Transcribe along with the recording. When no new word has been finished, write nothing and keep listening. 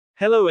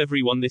Hello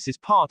everyone, this is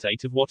part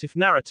 8 of What If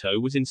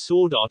Naruto was in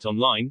Sword Art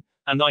Online,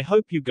 and I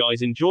hope you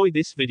guys enjoy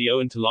this video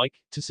and to like,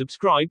 to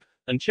subscribe,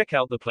 and check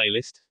out the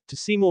playlist, to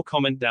see more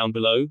comment down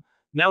below.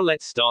 Now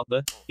let's start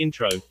the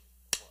intro. They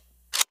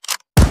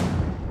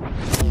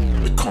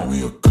call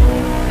me a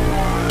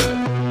god.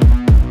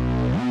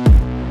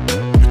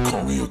 They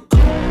call me a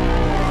god.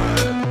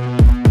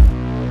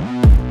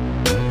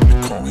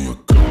 They call me a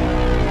god.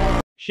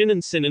 Shin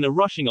and Sinan are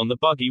rushing on the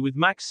buggy with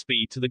max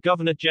speed to the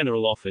Governor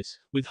General office,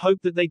 with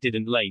hope that they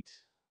didn't late.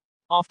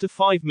 After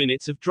 5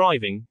 minutes of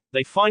driving,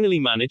 they finally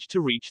managed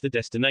to reach the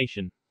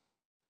destination.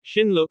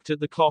 Shin looked at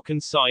the clock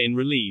and sighed in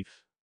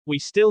relief. We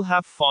still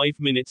have 5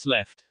 minutes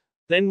left.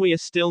 Then we are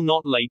still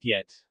not late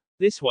yet.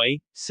 This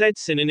way, said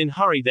Sinan in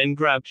hurry, then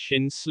grabbed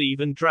Shin's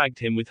sleeve and dragged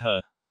him with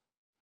her.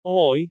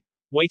 Oi,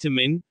 wait a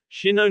min,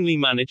 Shin only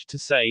managed to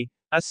say,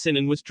 as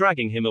Sinan was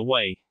dragging him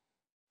away.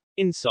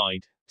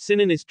 Inside,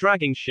 Sinan is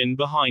dragging Shin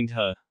behind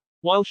her,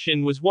 while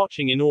Shin was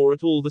watching in awe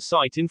at all the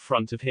sight in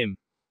front of him.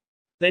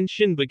 Then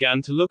Shin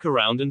began to look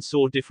around and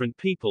saw different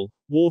people,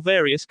 wore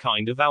various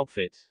kind of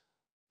outfit.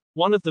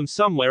 One of them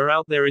somewhere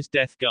out there is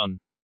Death Gun.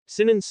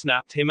 Sinan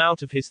snapped him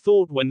out of his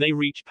thought when they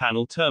reached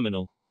panel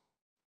terminal.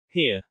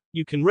 Here,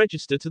 you can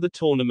register to the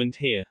tournament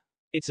here.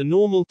 It's a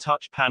normal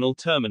touch panel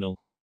terminal.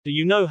 Do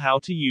you know how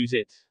to use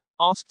it?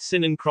 Asked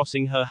Sinan,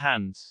 crossing her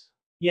hands.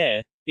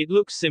 Yeah, it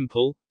looks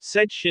simple,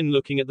 said Shin,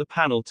 looking at the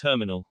panel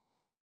terminal.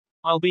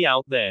 I'll be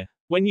out there.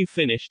 When you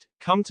finished,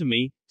 come to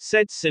me,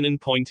 said Sinan,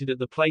 pointed at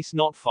the place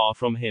not far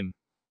from him.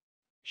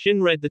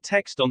 Shin read the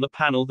text on the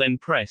panel, then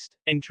pressed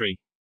entry.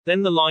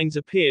 Then the lines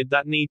appeared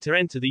that need to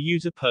enter the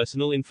user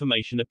personal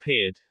information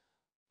appeared.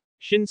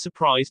 Shin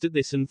surprised at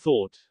this and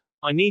thought,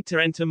 I need to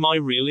enter my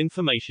real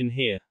information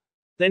here.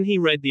 Then he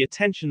read the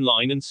attention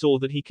line and saw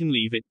that he can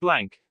leave it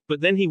blank,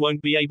 but then he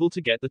won't be able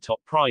to get the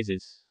top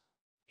prizes.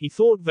 He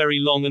thought very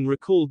long and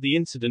recalled the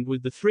incident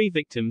with the 3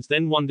 victims,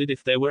 then wondered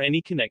if there were any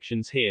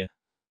connections here.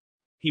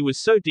 He was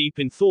so deep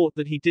in thought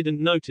that he didn't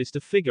notice a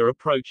figure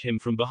approach him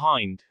from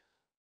behind.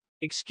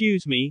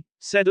 Excuse me,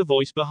 said a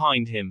voice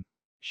behind him.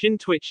 Shin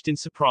twitched in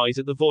surprise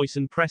at the voice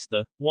and pressed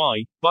the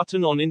Y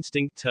button on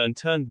instinct.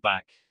 Turned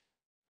back.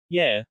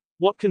 Yeah,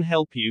 what can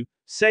help you?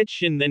 Said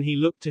Shin. Then he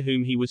looked to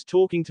whom he was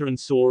talking to and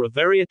saw a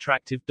very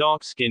attractive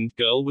dark-skinned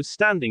girl was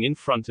standing in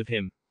front of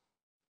him.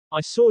 I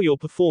saw your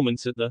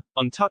performance at the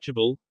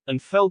Untouchable, and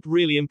felt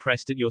really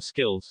impressed at your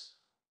skills.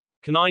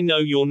 Can I know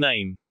your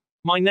name?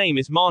 My name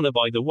is Mana,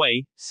 by the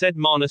way, said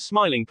Mana,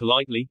 smiling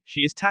politely.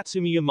 She is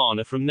Tatsumi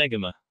Yamana from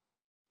Negama.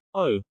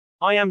 Oh,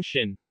 I am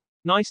Shin.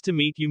 Nice to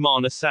meet you,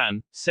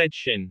 Mana-san, said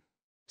Shin.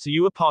 So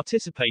you are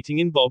participating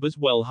in Bob as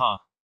well, huh?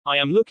 I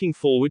am looking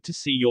forward to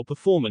see your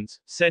performance,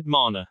 said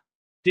Mana.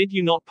 Did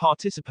you not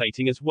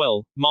participating as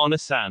well,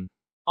 Mana-san?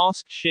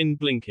 Asked Shin,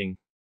 blinking.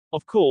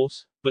 Of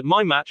course, but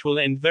my match will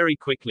end very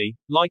quickly,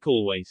 like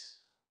always.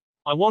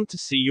 I want to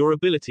see your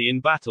ability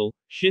in battle,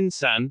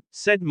 Shin-san,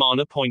 said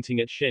Mana, pointing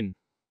at Shin.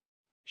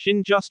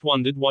 Shin just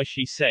wondered why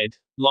she said,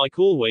 like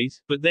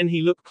always, but then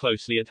he looked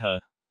closely at her.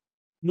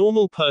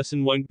 Normal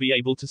person won't be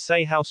able to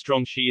say how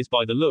strong she is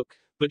by the look,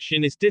 but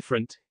Shin is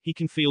different. He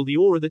can feel the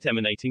aura that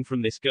emanating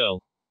from this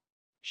girl.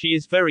 She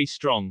is very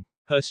strong.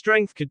 Her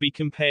strength could be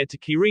compared to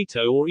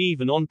Kirito or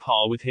even on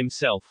par with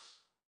himself.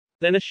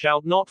 Then a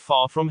shout not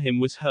far from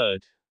him was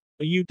heard.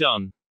 Are you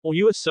done? Or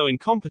you are so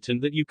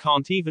incompetent that you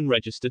can't even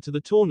register to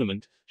the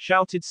tournament,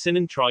 shouted Sin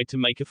and tried to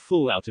make a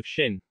fool out of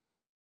Shin.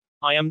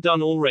 I am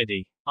done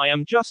already. I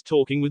am just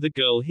talking with a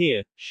girl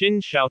here,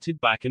 Shin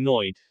shouted back,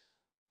 annoyed.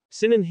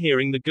 Sinan,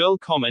 hearing the girl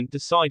comment,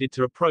 decided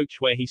to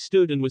approach where he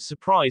stood and was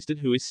surprised at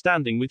who is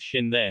standing with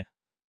Shin there.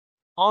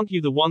 Aren't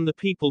you the one the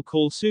people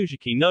call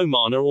Suzuki no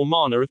Mana or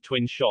Mana of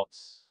Twin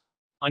Shots?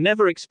 I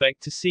never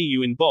expect to see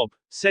you in Bob,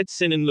 said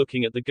Sinan,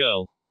 looking at the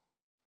girl.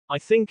 I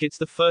think it's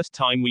the first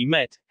time we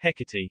met,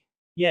 Hecate.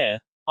 Yeah,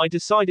 I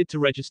decided to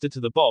register to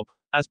the Bob,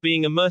 as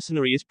being a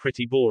mercenary is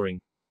pretty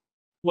boring.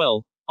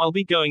 Well, I'll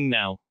be going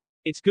now.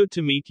 It's good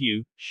to meet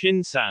you,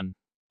 Shin-san.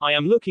 I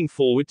am looking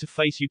forward to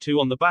face you two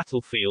on the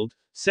battlefield,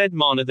 said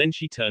Mana. Then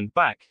she turned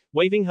back,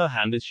 waving her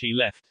hand as she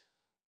left.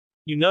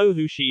 You know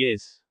who she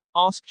is?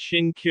 Asked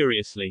Shin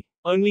curiously.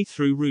 Only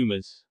through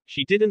rumors.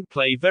 She didn't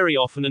play very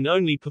often and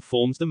only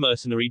performs the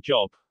mercenary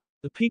job.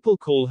 The people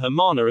call her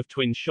Mana of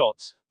Twin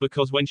Shots,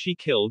 because when she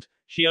killed,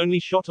 she only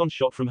shot on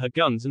shot from her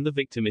guns and the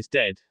victim is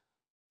dead.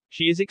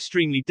 She is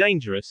extremely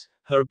dangerous.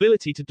 Her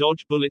ability to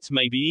dodge bullets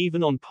may be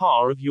even on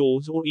par of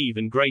yours or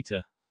even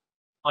greater.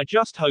 I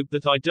just hope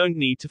that I don't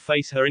need to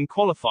face her in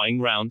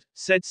qualifying round,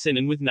 said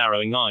Sinan with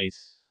narrowing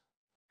eyes.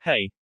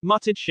 Hey,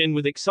 muttered Shin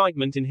with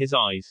excitement in his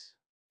eyes.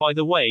 By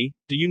the way,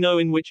 do you know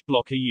in which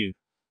block are you?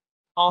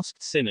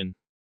 Asked Sinan.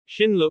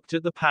 Shin looked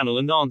at the panel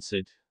and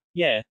answered.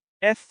 Yeah,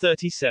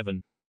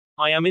 F37.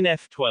 I am in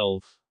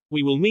F12.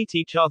 We will meet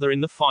each other in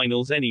the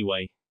finals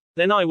anyway.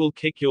 Then I will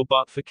kick your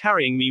butt for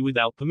carrying me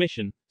without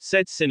permission,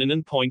 said Sinan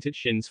and pointed at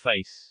Shin's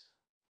face.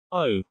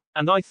 Oh,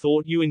 and I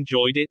thought you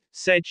enjoyed it,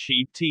 said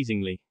she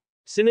teasingly.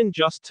 Sinan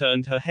just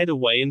turned her head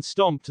away and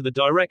stomped to the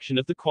direction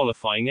of the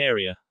qualifying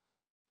area.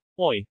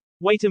 Oi,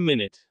 wait a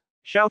minute.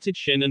 shouted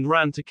Shin and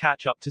ran to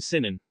catch up to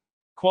Sinan.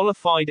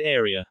 Qualified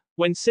area.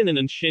 When Sinan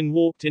and Shin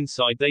walked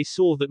inside, they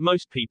saw that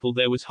most people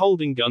there was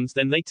holding guns,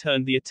 then they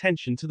turned the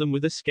attention to them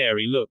with a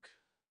scary look.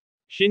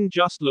 Shin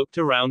just looked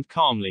around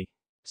calmly.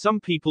 Some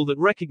people that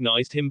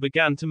recognized him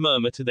began to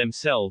murmur to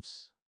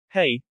themselves.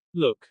 Hey,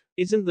 look,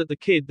 isn't that the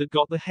kid that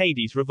got the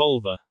Hades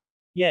revolver?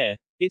 Yeah,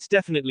 it's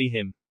definitely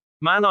him.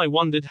 Man, I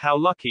wondered how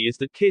lucky is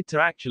that kid to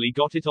actually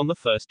got it on the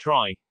first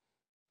try.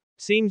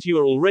 Seems you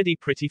are already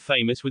pretty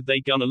famous with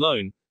they gun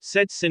alone,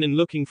 said Sinan,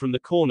 looking from the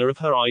corner of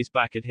her eyes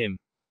back at him.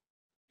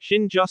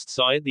 Shin just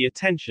sighed at the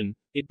attention.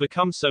 It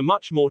becomes so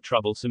much more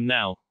troublesome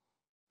now.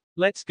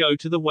 Let's go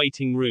to the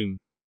waiting room.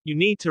 You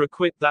need to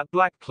equip that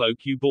black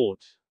cloak you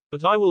bought.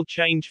 But I will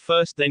change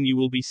first, then you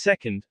will be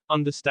second,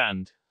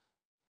 understand?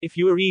 If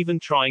you are even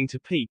trying to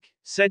peek,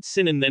 said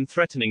Sinan, then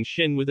threatening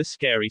Shin with a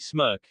scary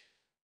smirk.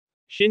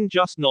 Shin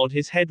just nodded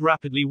his head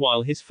rapidly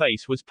while his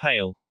face was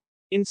pale.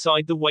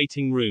 Inside the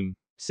waiting room,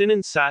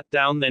 Sinan sat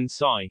down, then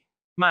sighed.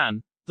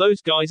 Man,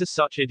 those guys are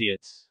such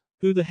idiots.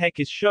 Who the heck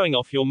is showing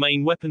off your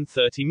main weapon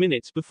 30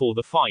 minutes before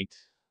the fight?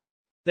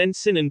 Then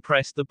Sinan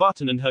pressed the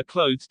button and her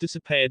clothes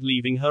disappeared,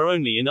 leaving her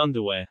only in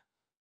underwear.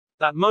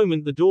 That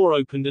moment the door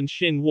opened and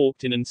Shin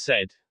walked in and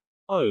said,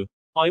 "Oh,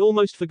 I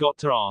almost forgot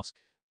to ask.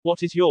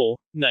 What is your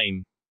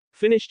name?"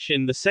 Finished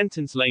Shin the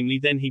sentence lamely,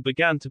 then he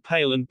began to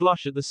pale and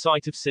blush at the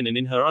sight of Sinan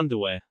in her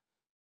underwear.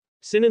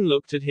 Sinan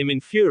looked at him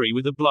in fury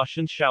with a blush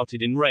and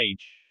shouted in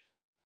rage.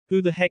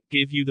 Who the heck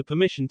give you the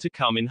permission to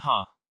come in,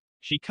 huh?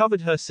 She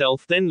covered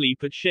herself, then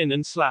leaped at Shin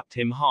and slapped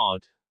him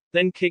hard.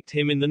 Then kicked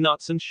him in the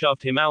nuts and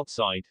shoved him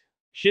outside.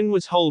 Shin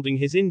was holding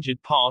his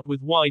injured part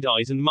with wide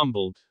eyes and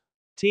mumbled,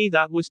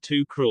 That was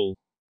too cruel.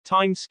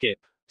 Time skip.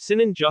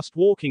 Sinan just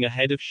walking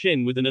ahead of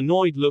Shin with an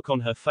annoyed look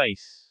on her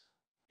face.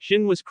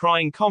 Shin was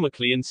crying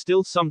comically and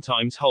still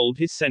sometimes hold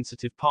his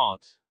sensitive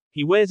part.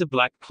 He wears a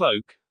black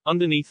cloak,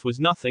 underneath was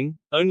nothing,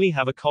 only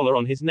have a collar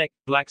on his neck,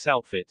 black's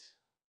outfit.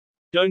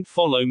 Don't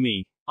follow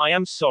me. I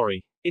am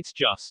sorry. It's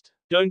just,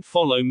 don't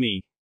follow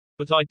me.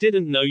 But I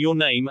didn't know your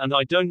name and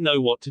I don't know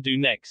what to do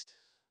next.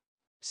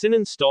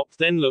 Sinan stopped,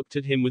 then looked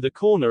at him with a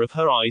corner of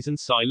her eyes and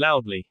sighed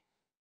loudly.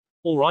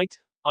 All right,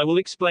 I will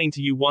explain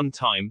to you one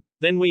time,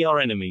 then we are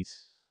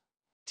enemies.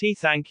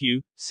 Thank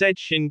you, said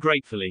Shin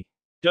gratefully.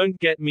 Don't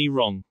get me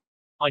wrong.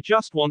 I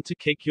just want to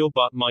kick your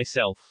butt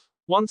myself.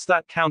 Once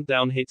that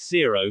countdown hits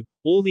 0,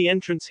 all the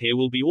entrants here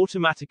will be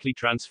automatically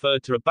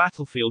transferred to a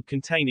battlefield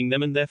containing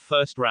them and their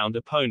first round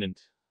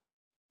opponent.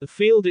 The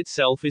field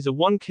itself is a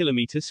 1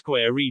 kilometer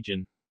square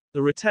region.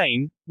 The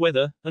retain,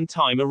 weather, and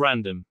time are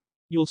random.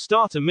 You'll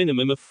start a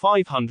minimum of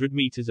 500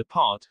 meters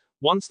apart.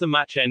 Once the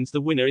match ends, the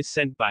winner is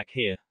sent back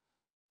here.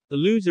 The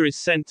loser is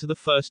sent to the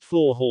first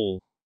floor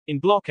hall. In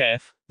Block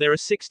F, there are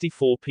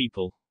 64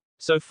 people.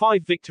 So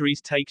 5 victories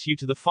takes you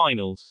to the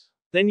finals.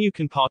 Then you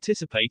can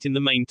participate in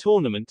the main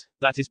tournament,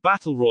 that is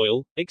Battle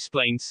Royal,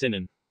 explained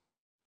Sinan.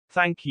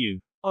 Thank you.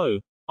 Oh,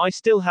 I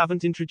still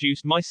haven't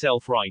introduced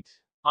myself right.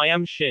 I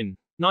am Shin.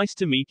 Nice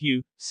to meet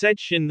you, said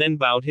Shin, then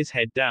bowed his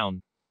head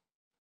down.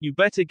 You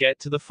better get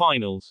to the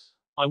finals.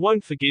 I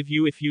won't forgive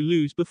you if you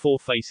lose before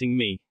facing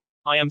me.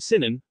 I am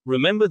Sinan,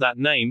 remember that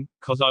name,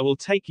 cause I will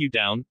take you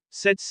down,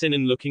 said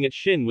Sinan, looking at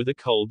Shin with a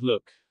cold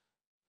look.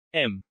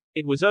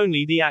 It was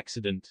only the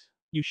accident.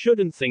 You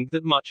shouldn't think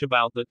that much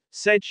about that,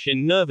 said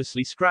Shin,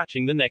 nervously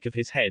scratching the neck of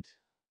his head.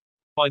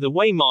 By the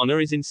way, Mana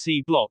is in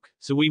C block,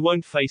 so we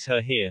won't face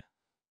her here.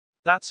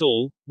 That's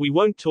all, we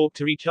won't talk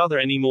to each other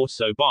anymore,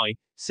 so bye,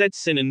 said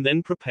Sinan,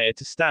 then prepared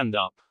to stand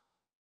up.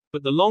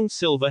 But the long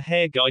silver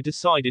hair guy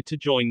decided to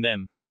join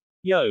them.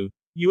 Yo,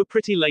 you were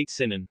pretty late,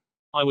 Sinan.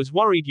 I was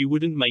worried you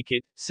wouldn't make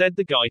it, said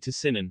the guy to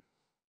Sinan.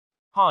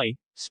 Hi,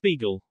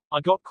 Spiegel. I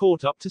got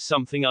caught up to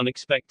something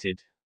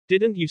unexpected.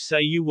 Didn't you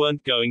say you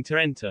weren't going to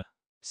enter?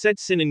 Said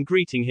Sinan,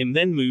 greeting him,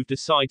 then moved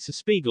aside so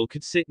Spiegel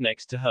could sit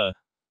next to her.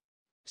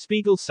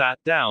 Spiegel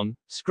sat down,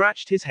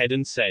 scratched his head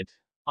and said,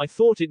 I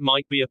thought it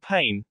might be a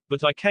pain,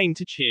 but I came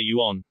to cheer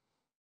you on.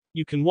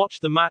 You can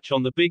watch the match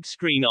on the big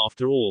screen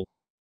after all.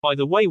 By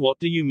the way, what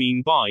do you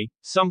mean by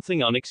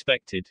something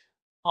unexpected?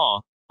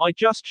 I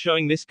just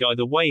showing this guy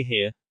the way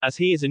here, as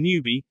he is a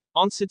newbie,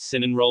 answered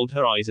Sinan, rolled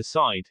her eyes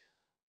aside.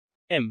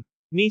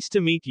 Nice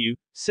to meet you,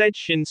 said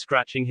Shin,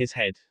 scratching his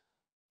head.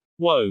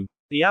 Whoa,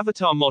 the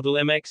Avatar model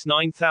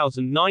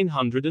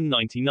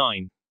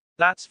MX9999.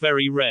 That's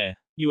very rare.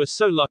 You are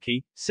so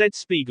lucky, said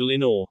Spiegel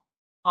in awe.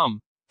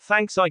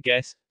 Thanks I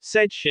guess,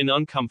 said Shin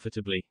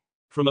uncomfortably.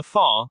 From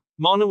afar,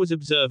 Mana was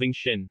observing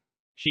Shin.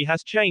 She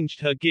has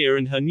changed her gear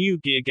and her new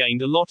gear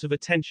gained a lot of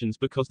attentions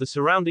because the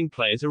surrounding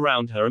players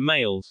around her are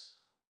males.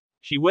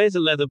 She wears a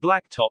leather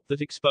black top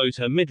that expose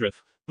her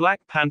midriff,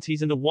 black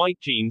panties and a white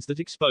jeans that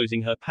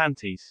exposing her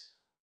panties.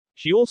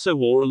 She also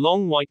wore a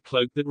long white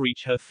cloak that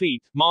reach her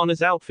feet.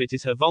 Mana's outfit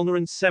is her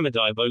Vulnerance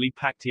Semidiaboli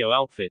Pactio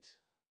outfit.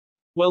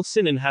 Well,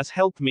 Sinan has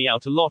helped me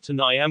out a lot and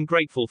I am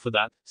grateful for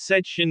that,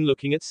 said Shin,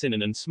 looking at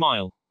Sinan and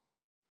smile.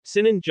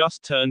 Sinan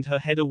just turned her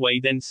head away,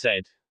 then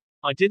said,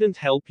 I didn't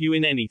help you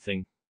in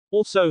anything.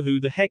 Also, who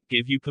the heck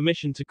give you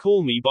permission to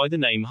call me by the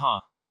name, huh?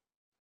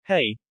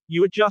 Hey,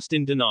 you are just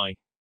in deny.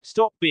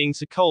 Stop being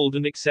so cold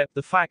and accept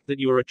the fact that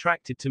you are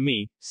attracted to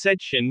me,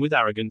 said Shin with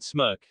arrogant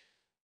smirk.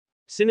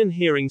 Sinan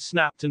hearing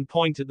snapped and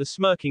pointed at the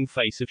smirking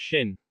face of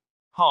Shin.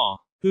 Ha!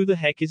 Who the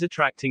heck is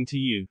attracting to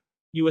you?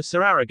 You are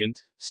so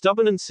arrogant,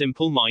 stubborn and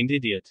simple-minded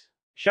idiot,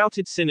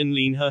 shouted Sinan,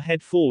 leaning her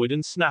head forward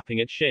and snapping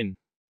at Shin.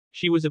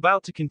 She was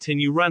about to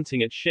continue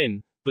ranting at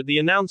Shin, but the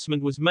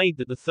announcement was made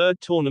that the third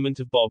tournament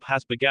of Bob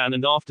has begun,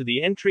 and after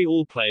the entry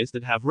all players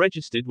that have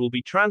registered will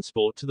be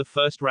transported to the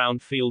first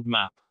round field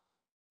map.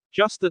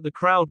 Just that the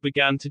crowd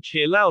began to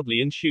cheer loudly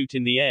and shoot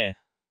in the air.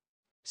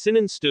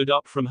 Sinan stood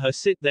up from her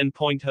sit, then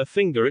pointed her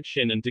finger at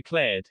Shin and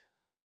declared,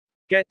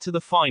 "Get to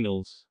the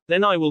finals.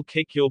 Then I will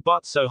kick your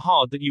butt so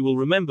hard that you will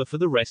remember for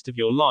the rest of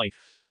your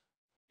life."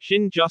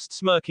 Shin just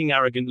smirking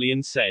arrogantly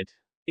and said,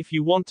 "If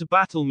you want to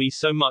battle me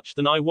so much,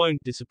 then I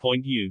won't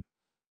disappoint you."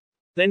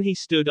 Then he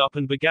stood up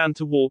and began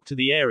to walk to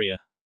the area.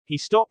 He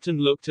stopped and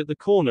looked at the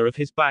corner of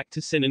his back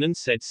to Sinan and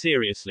said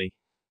seriously,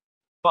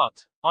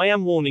 "But, I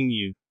am warning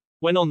you.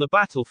 When on the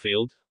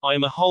battlefield, I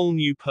am a whole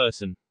new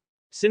person."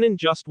 Sinan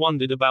just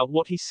wondered about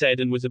what he said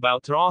and was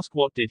about to ask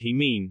what did he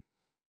mean.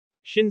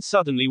 Shin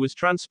suddenly was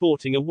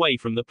transporting away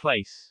from the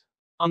place.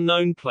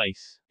 Unknown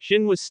place.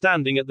 Shin was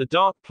standing at the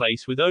dark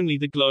place with only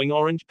the glowing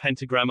orange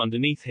pentagram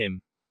underneath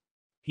him.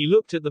 He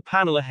looked at the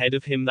panel ahead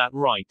of him. That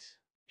right.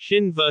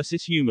 Shin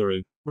versus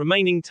Yumaru.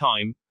 Remaining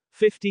time,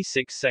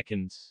 56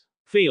 seconds.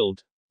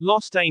 Field.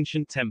 Lost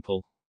Ancient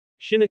Temple.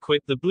 Shin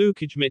equip the blue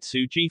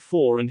Kigemitsu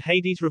G4 and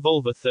Hades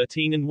Revolver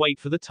 13 and wait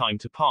for the time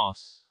to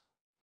pass.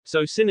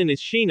 So Sinan is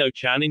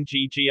Shino-chan in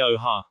GGO,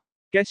 huh?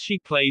 Guess she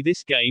play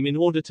this game in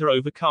order to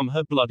overcome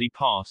her bloody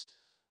past.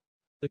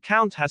 The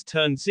count has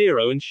turned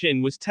 0 and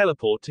Shin was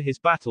teleport to his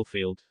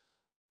battlefield.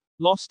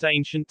 Lost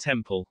Ancient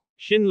Temple.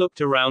 Shin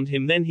looked around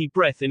him, then he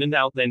breathed in and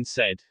out, then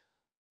said,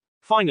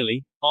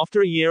 "Finally,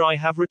 after a year I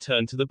have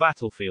returned to the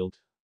battlefield.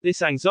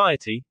 This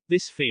anxiety,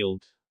 this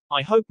field.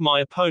 I hope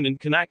my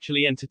opponent can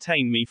actually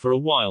entertain me for a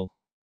while."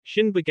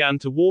 Shin began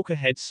to walk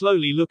ahead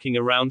slowly, looking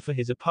around for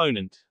his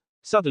opponent.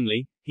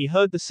 Suddenly, he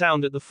heard the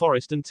sound at the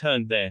forest and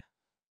turned there.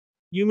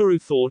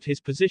 Yumaru thought his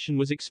position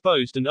was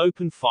exposed and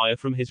opened fire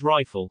from his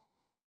rifle.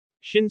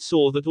 Shin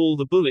saw that all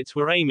the bullets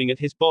were aiming at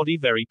his body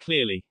very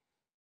clearly.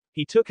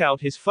 He took out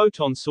his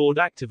photon sword,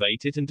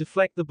 activate it and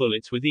deflect the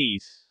bullets with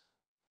ease.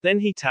 Then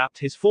he tapped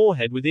his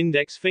forehead with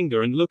index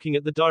finger and looking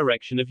at the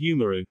direction of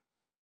Yumaru.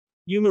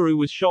 Yumaru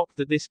was shocked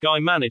that this guy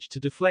managed to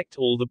deflect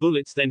all the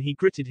bullets, then he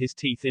gritted his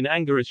teeth in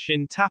anger as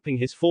Shin tapping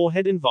his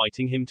forehead,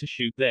 inviting him to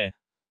shoot there.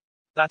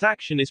 That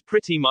action is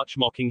pretty much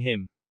mocking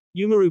him.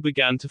 Yumaru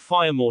began to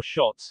fire more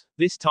shots,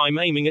 this time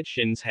aiming at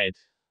Shin's head.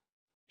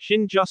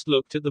 Shin just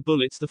looked at the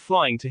bullets that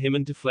flying to him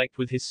and deflect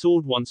with his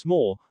sword once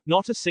more.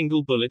 Not a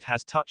single bullet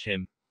has touched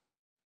him.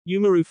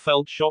 Yumaru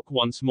felt shock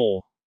once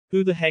more.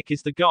 Who the heck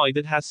is the guy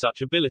that has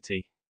such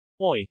ability?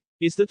 Oi,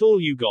 is that all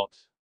you got?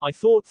 I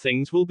thought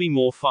things will be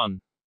more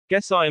fun.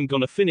 Guess I am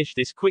gonna finish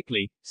this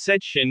quickly,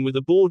 said Shin with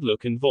a bored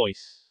look and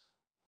voice.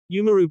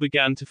 Yumaru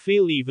began to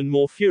feel even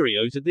more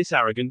furious at this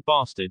arrogant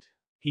bastard.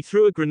 He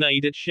threw a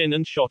grenade at Shin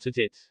and shot at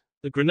it.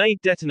 The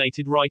grenade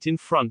detonated right in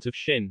front of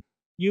Shin.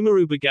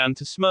 Yumaru began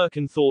to smirk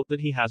and thought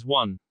that he has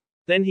won.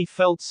 Then he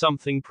felt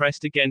something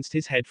pressed against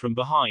his head from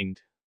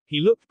behind. He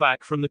looked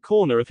back from the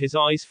corner of his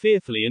eyes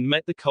fearfully and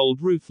met the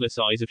cold, ruthless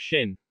eyes of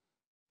Shin.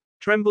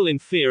 "Tremble in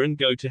fear and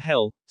go to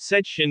hell,"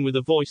 said Shin with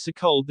a voice so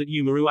cold that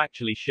Yumaru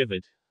actually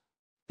shivered.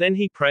 Then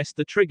he pressed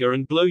the trigger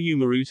and blew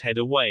Yumaru's head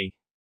away.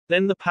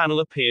 Then the panel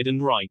appeared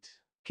and right.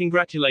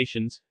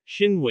 "Congratulations,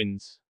 Shin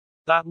wins.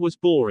 That was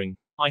boring.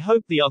 I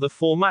hope the other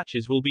 4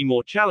 matches will be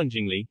more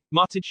challengingly,"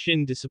 muttered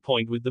Shin,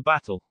 disappointed with the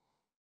battle.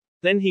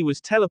 Then he was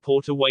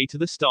teleported away to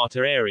the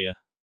starter area.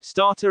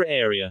 Starter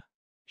area.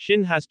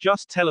 Shin has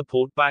just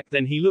teleported back,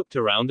 then he looked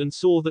around and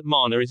saw that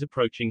Mana is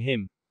approaching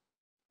him.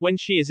 When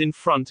she is in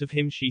front of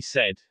him, she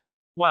said,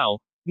 "Wow,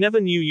 never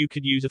knew you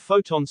could use a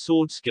photon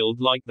sword skilled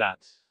like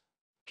that.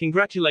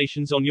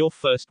 Congratulations on your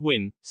first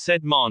win,"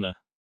 said Mana.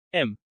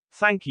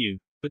 Thank you.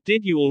 But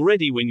did you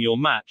already win your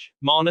match,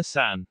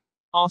 Mana-san?"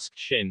 asked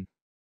Shin.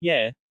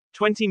 "Yeah,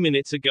 20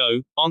 minutes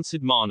ago,"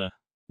 answered Mana.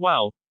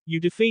 "Wow, you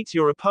defeat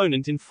your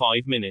opponent in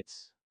 5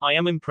 minutes. I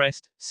am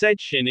impressed," said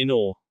Shin in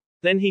awe.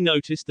 Then he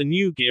noticed the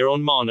new gear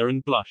on Mana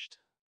and blushed.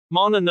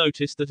 Mana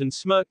noticed that and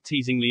smirked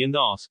teasingly and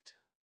asked,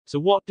 "So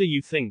what do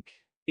you think?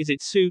 Is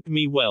it suit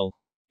me well?"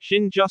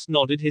 Shin just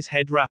nodded his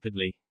head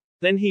rapidly.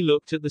 Then he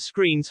looked at the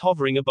screens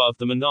hovering above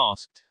them and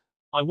asked,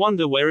 "I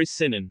wonder where is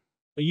Sinan?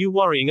 Are you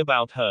worrying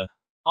about her?"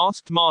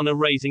 asked Mana,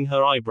 raising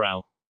her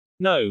eyebrow.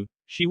 "No,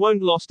 she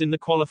won't lost in the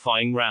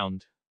qualifying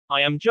round.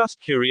 I am just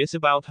curious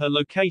about her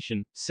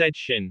location," said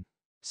Shin.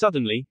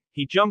 Suddenly,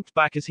 he jumped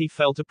back as he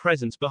felt a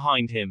presence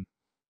behind him.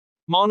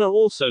 Mana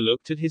also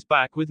looked at his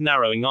back with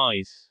narrowing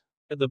eyes.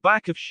 At the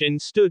back of Shin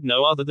stood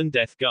no other than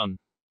Death Gun.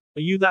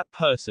 "Are you that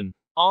person?"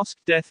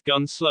 asked Death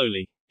Gun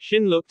slowly.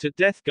 Shin looked at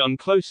Death Gun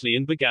closely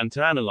and began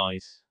to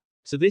analyze.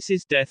 "So this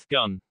is Death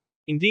Gun.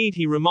 Indeed,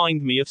 he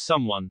remind me of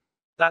someone.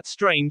 That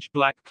strange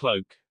black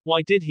cloak.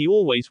 Why did he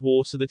always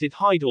wear so that it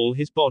hide all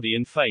his body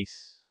and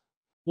face?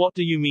 What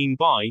do you mean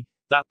by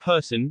that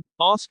person?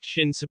 Asked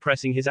Shin,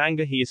 suppressing his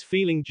anger he is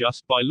feeling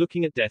just by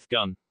looking at Death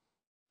Gun.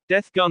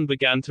 Death Gun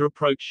began to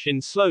approach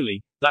Shin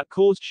slowly, that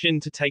caused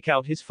Shin to take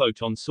out his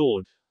photon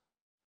sword.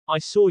 I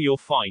saw your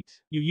fight.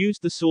 You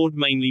used the sword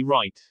mainly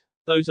right.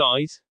 Those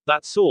eyes,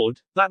 that sword,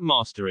 that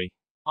mastery.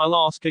 I'll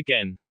ask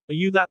again. Are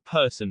you that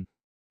person?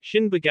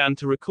 Shin began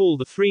to recall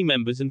the three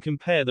members and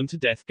compare them to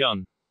Death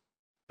Gun.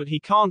 But he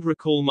can't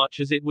recall much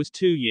as it was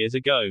 2 years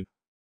ago.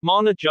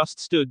 Mana just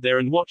stood there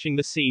and watching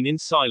the scene in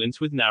silence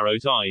with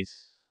narrowed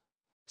eyes.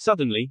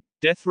 Suddenly,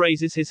 Death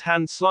raises his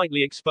hand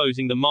slightly,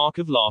 exposing the mark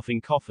of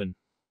Laughing Coffin.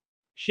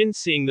 Shin,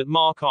 seeing that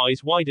mark,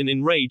 eyes widen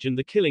in rage and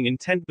the killing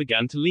intent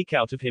began to leak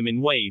out of him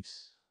in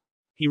waves.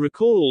 He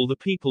recalled all the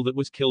people that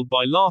was killed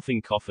by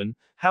Laughing Coffin,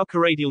 how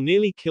Karadiel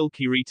nearly killed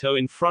Kirito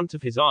in front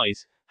of his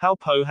eyes, how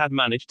Po had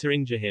managed to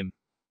injure him.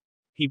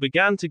 He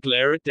began to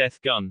glare at Death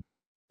Gun.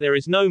 There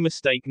is no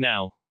mistake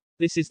now.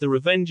 This is the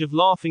revenge of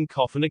Laughing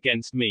Coffin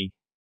against me.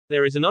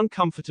 There is an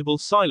uncomfortable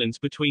silence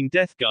between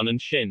Death Gun and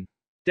Shin.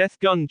 Death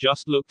Gun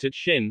just looked at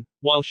Shin,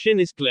 while Shin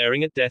is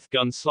glaring at Death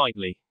Gun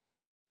slightly.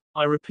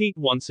 I repeat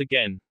once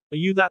again, are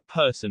you that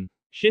person?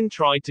 Shin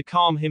tried to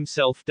calm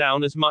himself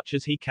down as much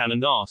as he can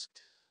and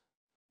asked.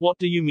 What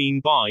do you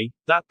mean by,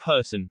 that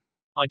person?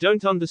 I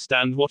don't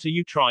understand. What are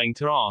you trying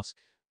to ask?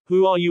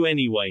 Who are you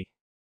anyway?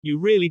 You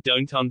really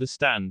don't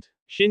understand.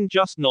 Shin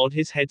just nodded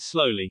his head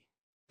slowly.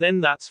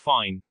 Then that's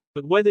fine.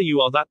 But whether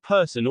you are that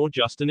person or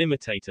just an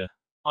imitator,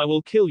 I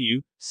will kill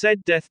you,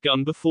 said Death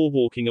Gun before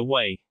walking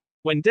away.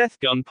 When Death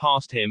Gun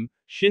passed him,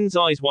 Shin's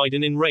eyes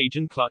widen in rage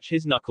and clutch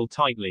his knuckle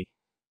tightly.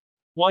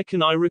 Why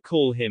can I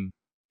recall him?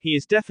 He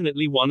is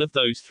definitely one of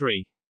those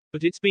three.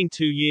 But it's been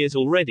 2 years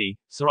already,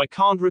 so I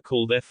can't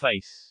recall their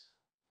face.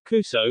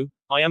 Kuso,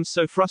 I am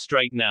so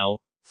frustrated now,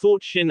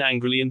 thought Shin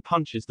angrily and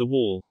punches the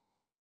wall.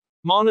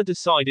 Mana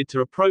decided to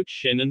approach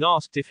Shin and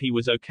asked if he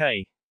was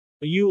okay.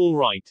 Are you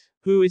alright?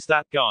 Who is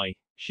that guy?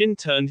 Shin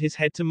turned his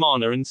head to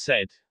Mana and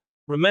said.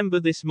 Remember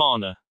this,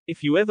 Mana.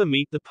 If you ever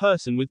meet the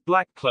person with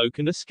black cloak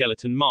and a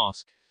skeleton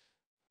mask,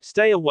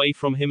 stay away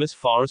from him as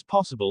far as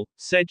possible,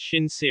 said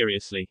Shin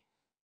seriously.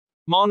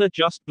 Mana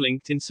just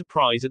blinked in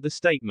surprise at the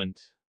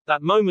statement.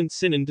 That moment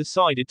Sinan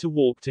decided to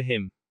walk to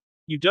him.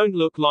 You don't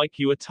look like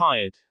you are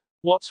tired.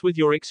 What's with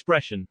your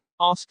expression?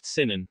 Asked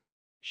Sinan.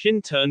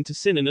 Shin turned to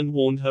Sinan and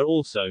warned her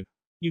also.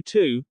 You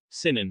too,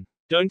 Sinan.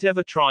 Don't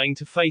ever trying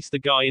to face the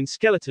guy in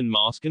skeleton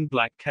mask and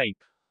black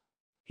cape.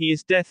 He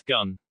is Death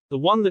Gun. The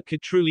one that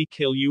could truly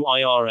kill you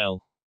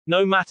IRL.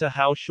 No matter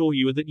how sure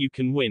you are that you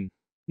can win.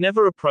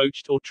 Never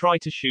approached or try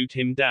to shoot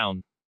him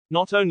down.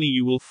 Not only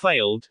you will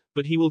failed,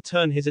 but he will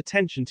turn his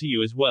attention to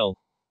you as well.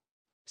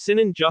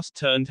 Sinan just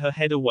turned her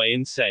head away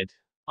and said.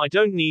 I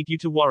don't need you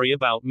to worry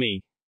about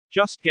me.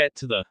 Just get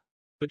to the.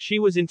 But she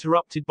was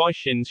interrupted by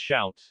Shin's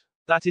shout.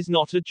 That is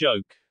not a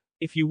joke.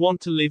 If you want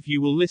to live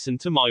you will listen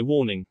to my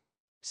warning.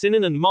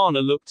 Sinan and Mana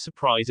looked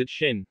surprised at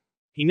Shin.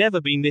 He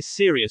never been this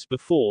serious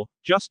before,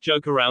 just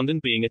joke around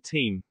and being a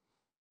team.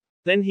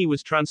 Then he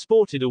was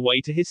transported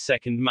away to his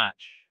second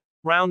match.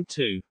 Round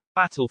 2.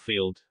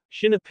 Battlefield.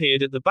 Shin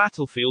appeared at the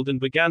battlefield and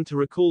began to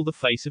recall the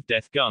face of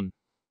Death Gun.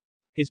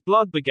 His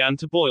blood began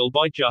to boil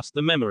by just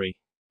the memory.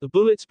 The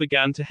bullets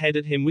began to head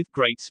at him with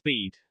great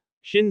speed.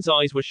 Shin's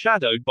eyes were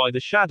shadowed by the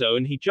shadow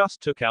and he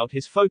just took out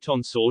his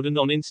photon sword and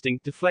on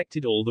instinct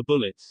deflected all the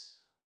bullets.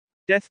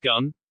 Death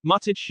Gun,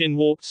 muttered Shin,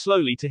 walked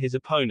slowly to his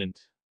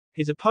opponent.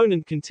 His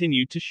opponent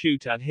continued to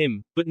shoot at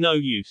him, but no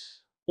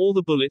use. All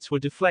the bullets were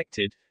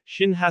deflected.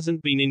 Shin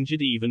hasn't been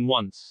injured even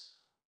once.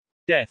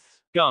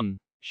 Death Gun.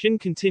 Shin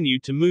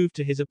continued to move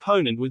to his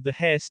opponent with the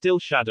hair still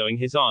shadowing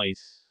his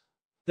eyes.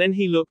 Then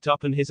he looked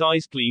up and his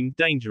eyes gleamed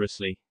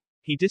dangerously.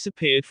 He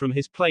disappeared from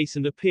his place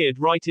and appeared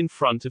right in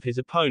front of his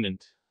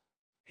opponent.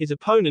 His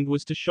opponent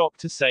was too shocked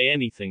to say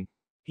anything.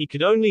 He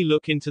could only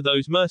look into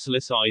those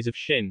merciless eyes of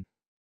Shin.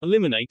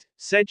 Eliminate,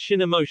 said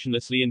Shin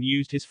emotionlessly and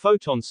used his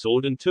photon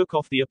sword and took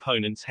off the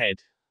opponent's head.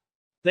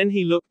 Then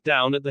he looked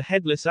down at the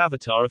headless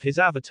avatar of his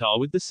avatar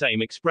with the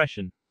same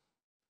expression.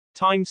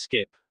 Time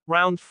skip.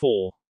 Round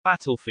 4.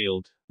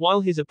 Battlefield.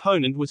 While his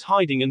opponent was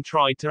hiding and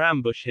tried to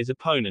ambush his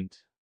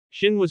opponent,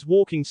 Shin was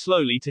walking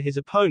slowly to his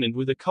opponent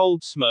with a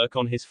cold smirk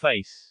on his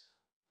face.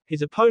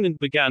 His opponent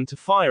began to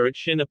fire at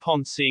Shin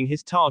upon seeing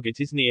his target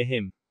is near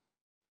him.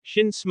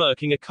 Shin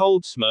smirking a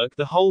cold smirk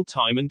the whole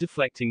time and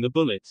deflecting the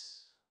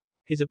bullets.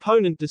 His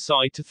opponent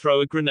decided to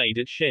throw a grenade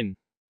at Shin.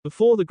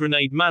 Before the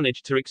grenade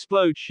managed to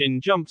explode, Shin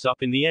jumps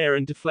up in the air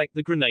and deflect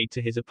the grenade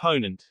to his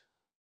opponent.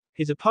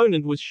 His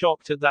opponent was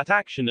shocked at that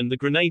action and the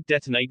grenade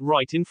detonated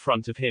right in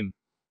front of him.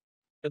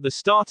 At the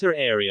starter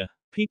area,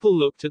 people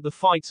looked at the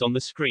fights on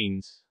the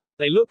screens.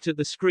 They looked at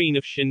the screen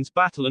of Shin's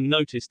battle and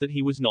noticed that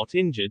he was not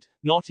injured,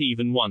 not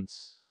even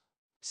once.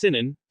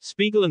 Sinan,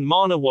 Spiegel and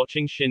Mana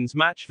watching Shin's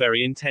match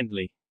very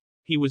intently.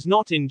 He was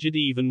not injured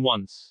even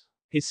once.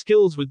 His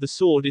skills with the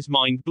sword is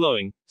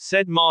mind-blowing,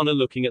 said Mana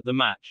looking at the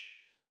match.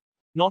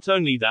 Not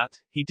only that,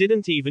 he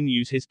didn't even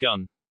use his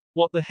gun.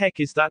 What the heck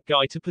is that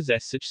guy to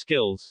possess such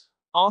skills?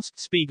 Asked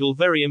Spiegel,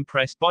 very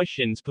impressed by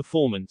Shin's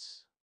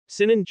performance.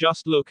 Sinan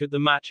just looked at the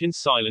match in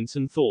silence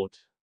and thought.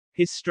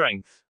 His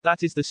strength.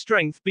 That is the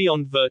strength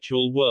beyond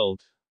virtual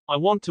world. I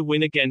want to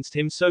win against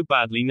him so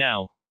badly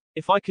now.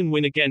 If I can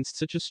win against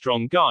such a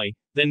strong guy,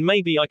 then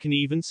maybe I can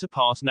even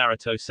surpass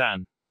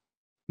Naruto-san.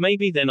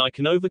 Maybe then I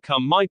can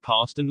overcome my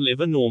past and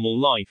live a normal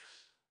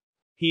life.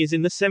 He is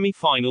in the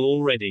semi-final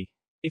already.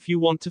 If you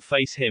want to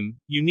face him,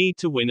 you need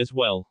to win as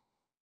well.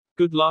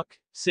 Good luck,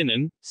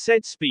 Sinan,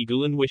 said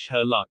Spiegel and wish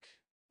her luck.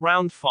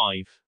 Round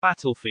 5.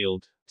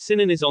 Battlefield.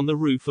 Sinan is on the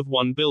roof of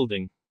one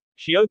building.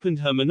 She opened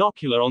her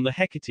monocular on the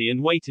Hecate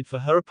and waited for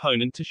her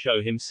opponent to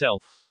show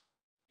himself.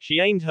 She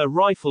aimed her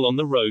rifle on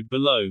the road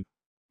below.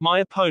 My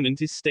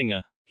opponent is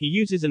Stinger. He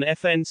uses an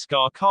FN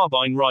Scar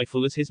carbine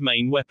rifle as his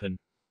main weapon.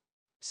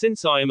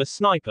 Since I am a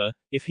sniper,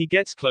 if he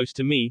gets close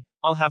to me,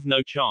 I'll have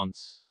no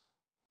chance.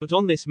 But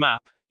on this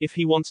map, if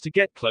he wants to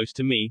get close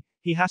to me,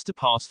 he has to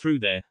pass through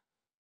there.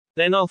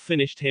 Then I'll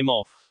finish him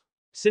off.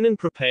 Sinan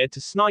prepared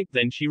to snipe,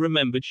 then she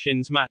remembered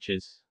Shin's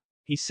matches.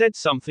 He said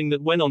something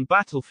that when on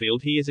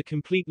battlefield he is a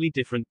completely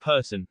different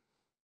person.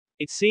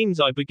 It seems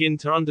I begin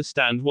to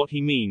understand what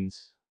he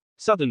means.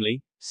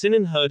 Suddenly,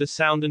 Sinan heard a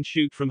sound and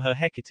shoot from her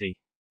Hecate.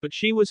 But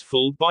she was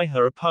fooled by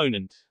her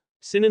opponent.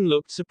 Sinan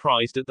looked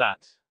surprised at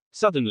that.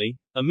 Suddenly,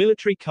 a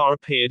military car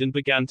appeared and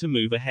began to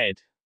move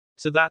ahead.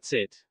 So that's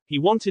it. He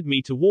wanted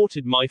me to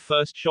warded my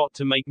first shot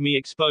to make me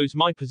expose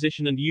my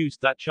position and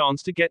used that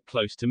chance to get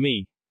close to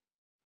me.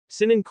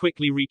 Sinan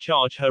quickly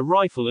recharged her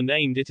rifle and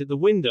aimed it at the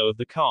window of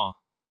the car.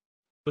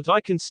 But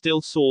I can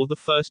still saw the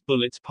first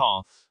bullet's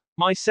path.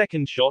 My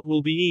second shot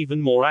will be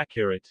even more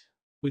accurate.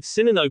 With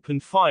Sinan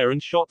opened fire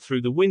and shot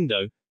through the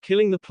window,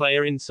 killing the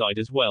player inside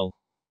as well.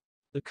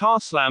 The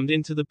car slammed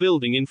into the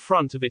building in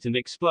front of it and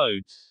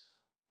explodes.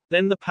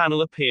 Then the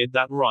panel appeared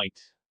that right.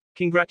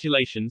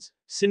 Congratulations,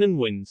 Sinan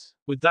wins.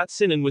 With that,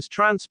 Sinan was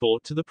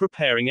transported to the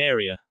preparing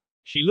area.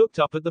 She looked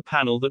up at the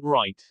panel that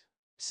right.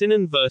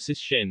 Sinan versus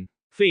Shin.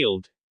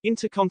 Field.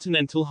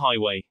 Intercontinental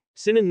Highway.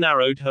 Sinan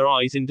narrowed her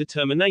eyes in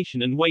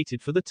determination and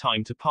waited for the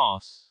time to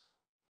pass.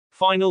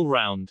 Final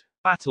round.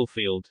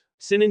 Battlefield.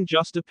 Sinan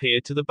just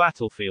appeared to the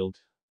battlefield.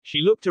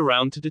 She looked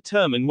around to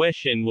determine where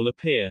Shin will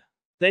appear.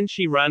 Then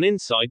she ran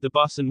inside the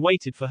bus and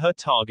waited for her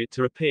target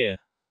to appear.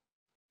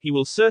 He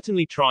will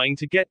certainly trying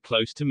to get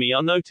close to me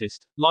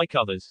unnoticed, like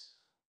others.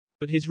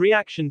 But his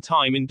reaction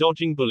time in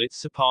dodging bullets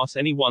surpass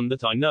anyone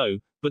that I know,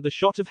 but the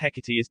shot of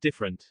Hecate is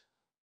different.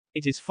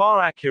 It is far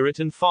accurate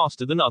and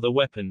faster than other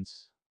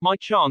weapons. My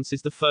chance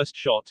is the first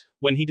shot,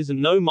 when he doesn't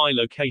know my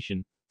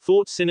location,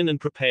 thought Sinan and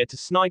prepared to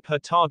snipe her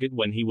target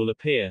when he will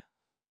appear.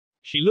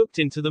 She looked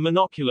into the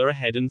monocular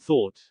ahead and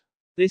thought.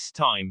 This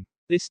time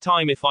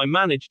if I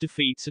manage to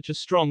defeat such a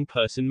strong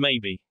person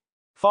maybe.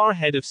 Far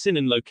ahead of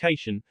Sinan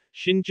location,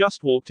 Shin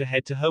just walked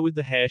ahead to her with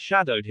the hair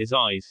shadowed his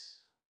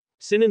eyes.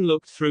 Sinan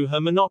looked through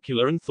her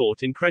monocular and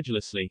thought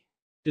incredulously.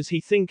 Does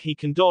he think he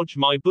can dodge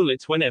my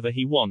bullets whenever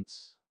he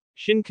wants?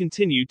 Shin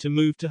continued to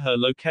move to her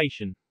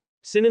location.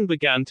 Sinan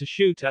began to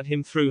shoot at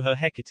him through her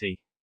Hecate.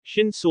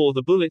 Shin saw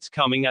the bullets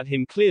coming at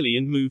him clearly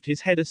and moved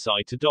his head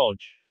aside to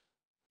dodge.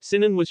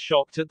 Sinan was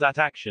shocked at that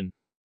action.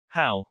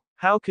 How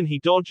can he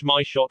dodge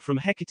my shot from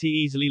Hecate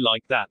easily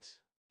like that?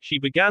 She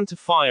began to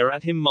fire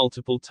at him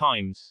multiple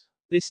times.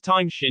 This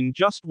time Shin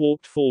just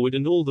walked forward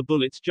and all the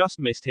bullets just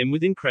missed him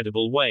with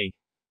incredible way.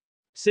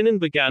 Sinan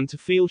began to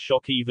feel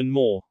shock even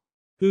more.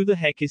 Who the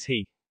heck is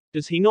he?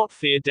 Does he not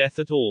fear death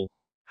at all?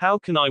 How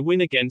can I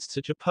win against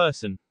such a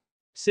person?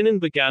 Sinan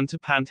began to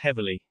pant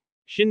heavily.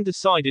 Shin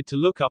decided to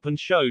look up and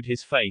showed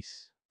his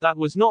face. That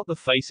was not the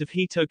face of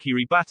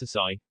Hitokiri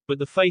Batasai, but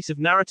the face of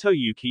Naruto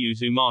Yuki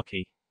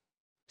Uzumaki.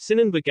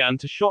 Sinan began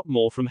to shot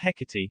more from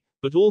Hecate,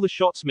 but all the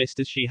shots missed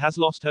as she has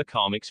lost her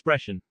calm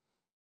expression.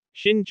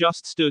 Shin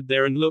just stood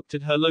there and looked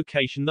at her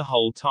location the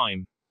whole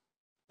time.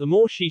 The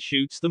more she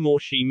shoots, the more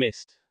she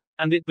missed.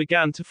 And it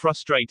began to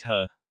frustrate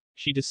her.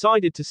 She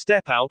decided to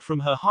step out from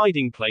her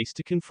hiding place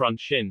to confront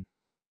Shin.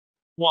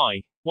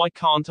 Why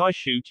can't I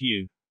shoot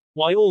you?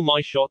 Why all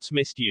my shots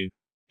missed you?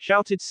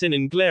 Shouted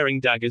Sinan, glaring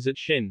daggers at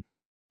Shin.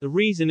 The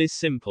reason is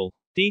simple.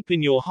 Deep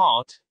in your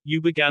heart,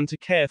 you began to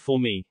care for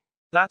me.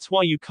 That's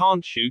why you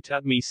can't shoot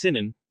at me,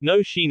 Sinan. No,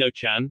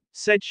 Shino-chan,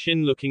 said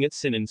Shin, looking at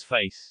Sinan's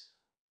face.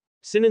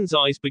 Sinan's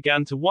eyes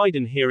began to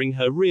widen hearing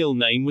her real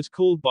name was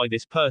called by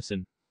this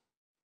person.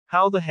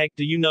 How the heck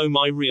do you know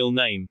my real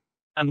name?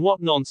 And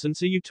what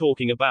nonsense are you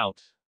talking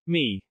about?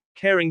 Me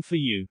caring for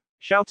you,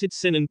 shouted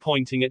Sinan,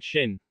 pointing at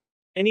Shin.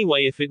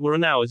 Anyway, if it were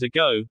an hours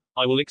ago,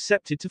 I will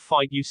accept it to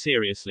fight you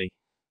seriously.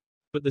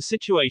 But the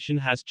situation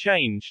has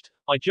changed.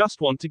 I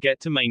just want to get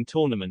to main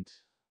tournament.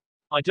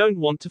 I don't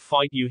want to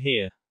fight you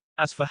here.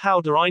 As for how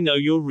do I know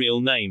your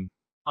real name?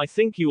 I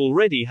think you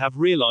already have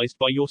realized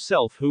by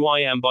yourself who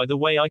I am by the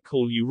way I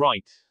call you,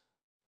 right?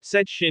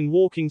 Said Shin,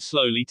 walking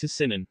slowly to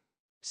Sinan.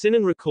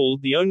 Sinan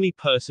recalled the only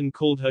person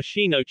called her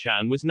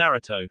Shino-chan was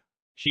Naruto.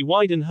 She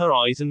widened her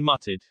eyes and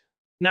muttered.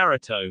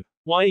 Naruto,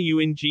 why are you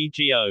in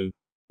GGO?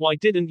 Why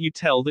didn't you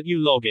tell that you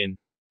log in?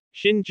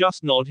 Shin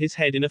just nodded his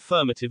head in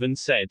affirmative and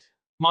said.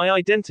 My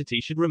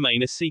identity should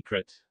remain a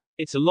secret.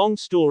 It's a long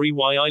story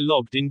why I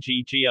logged in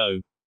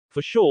GGO.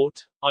 For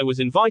short, I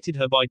was invited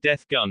here by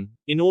Death Gun,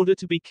 in order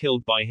to be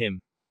killed by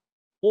him.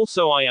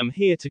 Also I am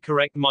here to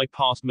correct my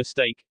past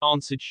mistake,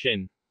 answered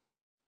Shin.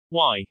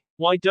 Why?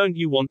 Why don't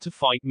you want to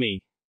fight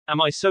me?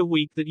 Am I so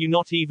weak that you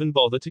not even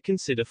bother to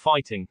consider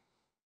fighting?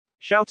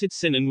 Shouted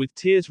Sinan with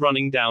tears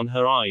running down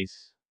her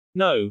eyes.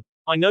 No,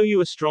 I know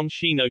you are strong,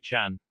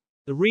 Shino-chan.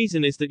 The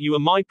reason is that you are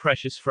my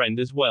precious friend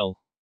as well.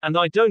 And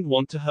I don't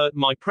want to hurt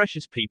my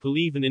precious people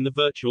even in the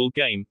virtual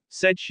game,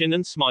 said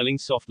Shinan smiling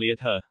softly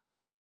at her.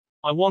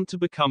 I want to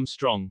become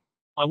strong.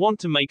 I want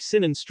to make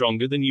Sinan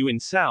stronger than you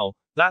in Sao,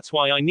 that's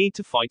why I need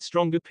to fight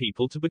stronger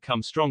people to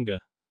become stronger.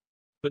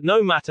 But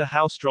no matter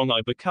how strong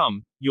I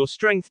become, your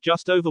strength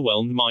just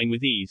overwhelmed mine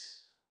with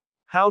ease.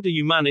 How do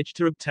you manage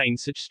to obtain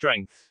such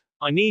strength?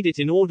 I need it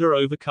in order to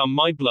overcome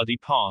my bloody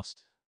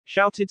past.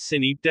 Shouted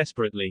Sinib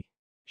desperately.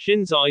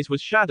 Shin's eyes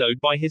was shadowed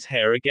by his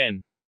hair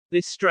again.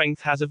 This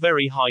strength has a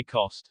very high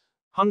cost.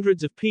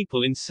 Hundreds of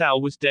people in Sao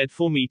was dead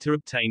for me to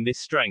obtain this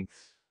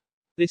strength.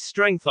 This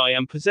strength I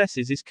am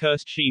possesses is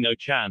cursed,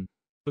 Shino-chan.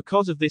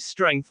 Because of this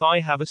strength I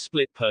have a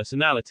split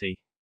personality.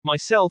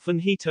 Myself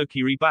and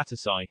Hitokiri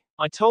Batasai.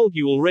 I told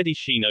you already,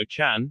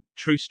 Shino-chan,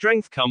 true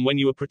strength come when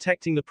you are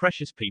protecting the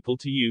precious people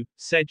to you,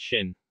 said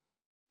Shin.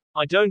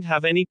 I don't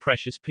have any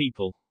precious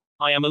people.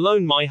 I am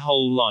alone my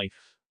whole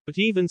life. But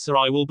even so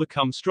I will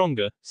become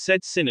stronger,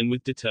 said Sinan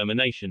with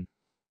determination.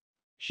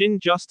 Shin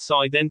just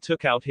sighed, then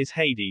took out his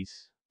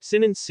Hades.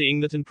 Sinan seeing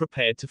that and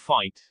prepared to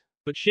fight.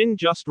 But Shin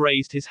just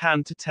raised his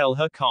hand to tell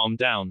her calm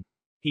down.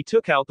 He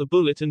took out the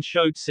bullet and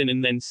showed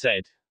Sinan, then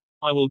said,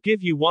 I will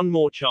give you one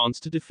more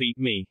chance to defeat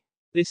me.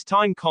 This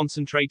time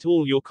concentrate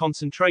all your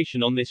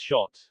concentration on this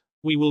shot.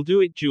 We will do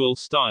it duel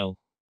style.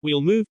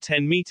 We'll move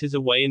 10 meters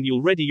away and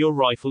you'll ready your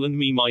rifle and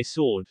me my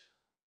sword.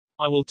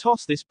 I will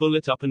toss this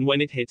bullet up and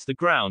when it hits the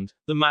ground,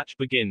 the match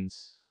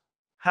begins.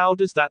 How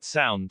does that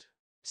sound?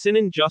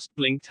 Sinan just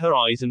blinked her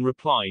eyes and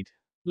replied.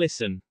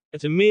 Listen,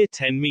 at a mere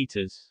 10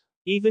 meters.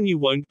 Even you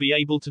won't be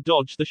able to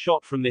dodge the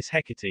shot from this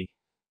Hecate.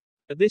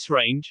 At this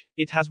range,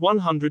 it has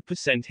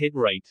 100% hit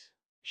rate.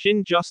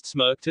 Shin just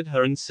smirked at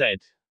her and said,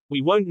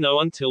 we won't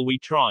know until we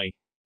try.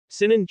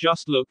 Sinan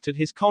just looked at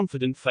his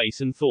confident face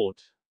and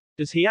thought,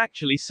 does he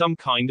actually some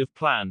kind of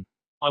plan?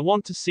 I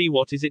want to see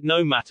what is it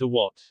no matter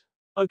what.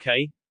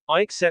 Okay,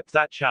 I accept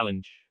that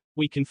challenge.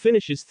 We can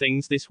finish as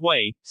things this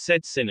way,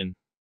 said Sinan.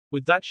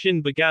 With that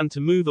Shin began to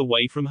move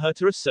away from her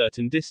to a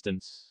certain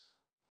distance.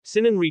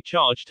 Sinan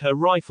recharged her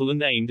rifle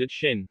and aimed at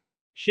Shin.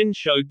 Shin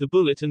showed the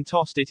bullet and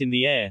tossed it in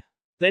the air.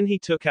 Then he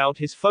took out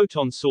his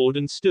photon sword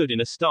and stood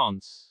in a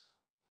stance.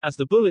 As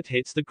the bullet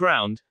hits the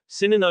ground,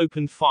 Sinan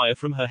opened fire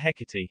from her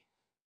Hecate.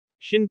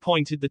 Shin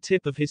pointed the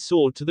tip of his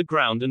sword to the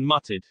ground and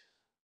muttered.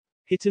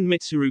 Hiten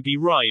Mitsurugi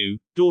Ryu,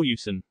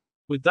 Doryusen.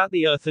 With that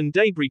the earth and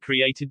debris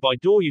created by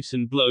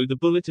Doryusen blow the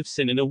bullet of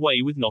Sinan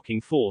away with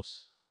knocking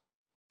force.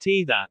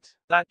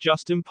 That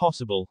just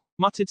impossible,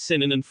 muttered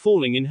Sinan and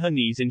falling in her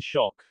knees in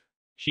shock.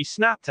 She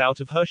snapped out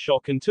of her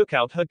shock and took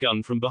out her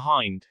gun from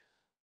behind.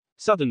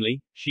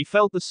 Suddenly, she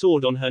felt the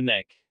sword on her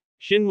neck.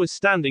 Shin was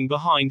standing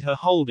behind her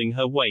holding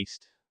her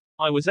waist.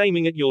 I was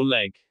aiming at your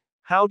leg.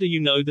 How do you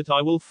know that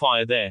I will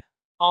fire there?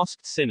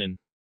 Asked Sinan.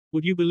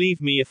 Would you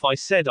believe me if I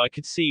said I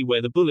could see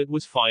where the bullet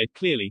was fired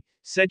clearly?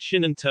 Said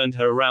Shin and turned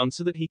her around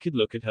so that he could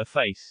look at her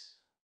face.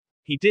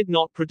 He did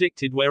not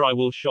predicted where I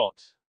will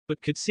shot,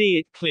 but could see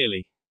it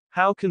clearly.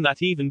 How can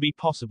that even be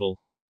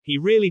possible? He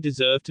really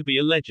deserved to be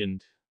a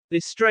legend.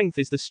 This strength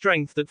is the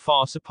strength that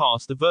far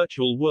surpassed the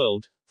virtual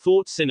world,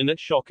 thought Sinan at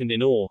shock and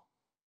in awe.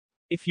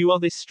 If you are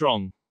this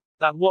strong,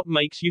 that what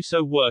makes you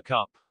so work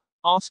up?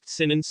 Asked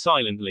Sinan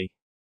silently.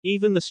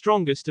 Even the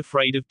strongest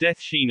afraid of death,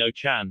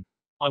 Shino-chan.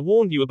 I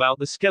warned you about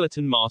the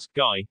skeleton masked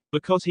guy,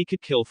 because he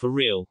could kill for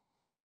real.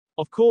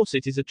 Of course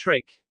it is a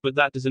trick, but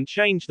that doesn't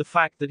change the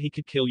fact that he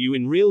could kill you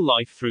in real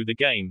life through the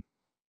game.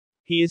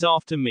 He is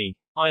after me.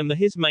 I am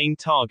his main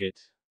target.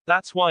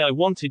 That's why I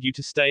wanted you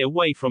to stay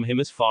away from him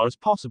as far as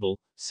possible,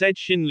 said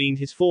Shin, leaned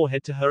his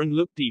forehead to her and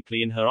looked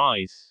deeply in her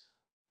eyes.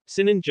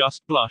 Sinan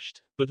just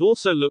blushed, but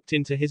also looked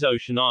into his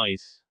ocean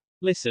eyes.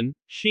 Listen,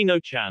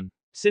 Shino-chan.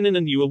 Sinan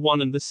and you are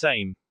one and the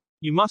same.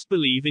 You must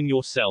believe in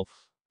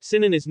yourself.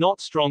 Sinan is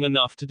not strong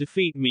enough to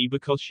defeat me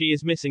because she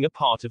is missing a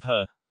part of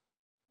her.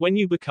 When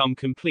you become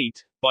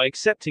complete, by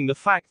accepting the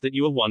fact that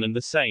you are one and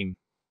the same,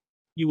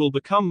 you will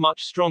become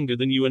much stronger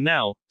than you are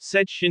now,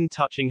 said Shin,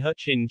 touching her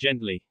chin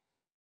gently.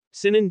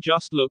 Sinan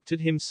just looked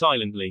at him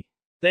silently.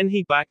 Then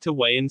he backed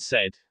away and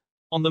said,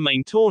 on the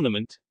main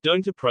tournament,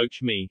 don't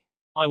approach me.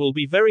 I will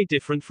be very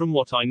different from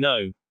what I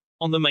know.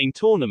 On the main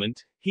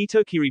tournament,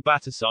 Hitokiri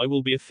Batasai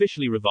will be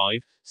officially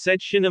revived,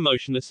 said Shin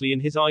emotionlessly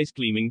and his eyes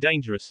gleaming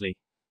dangerously.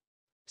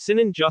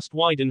 Sinan just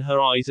widened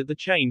her eyes at the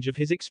change of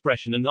his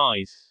expression and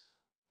eyes.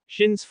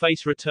 Shin's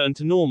face returned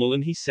to normal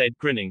and he said,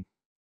 grinning.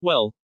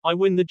 Well, I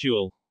win the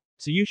duel.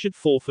 So you should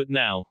forfeit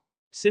now.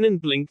 Sinan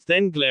blinked,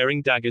 then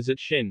glaring daggers at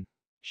Shin.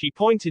 She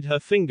pointed her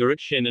finger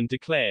at Shin and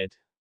declared,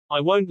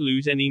 I won't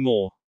lose any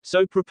more.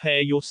 So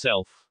prepare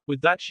yourself.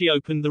 With that she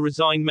opened the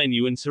resign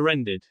menu and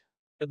surrendered.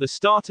 At the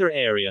starter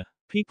area,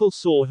 people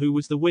saw who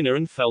was the winner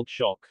and felt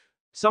shock.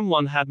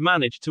 Someone had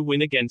managed to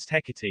win against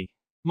Hecate.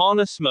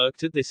 Mana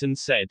smirked at this and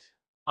said,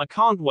 I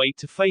can't wait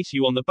to face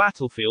you on the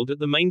battlefield at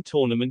the main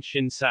tournament,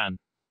 Shin-san.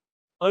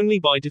 Only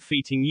by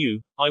defeating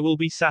you, I will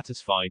be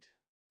satisfied.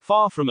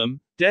 Far from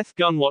him, Death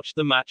Gun watched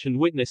the match and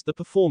witnessed the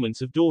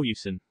performance of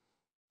Doryusen.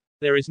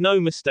 There is no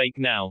mistake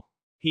now.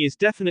 He is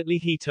definitely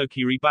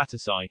Hitokiri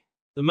Batasai.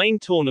 The main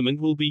tournament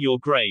will be your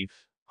grave.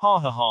 Ha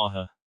ha ha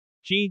ha.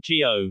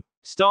 GGO.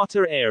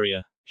 Starter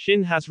area.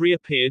 Shin has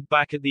reappeared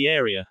back at the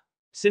area.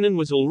 Sinan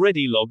was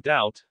already logged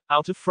out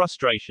of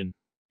frustration.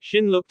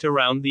 Shin looked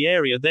around the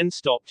area then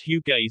stopped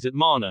to gaze at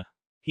Mana.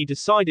 He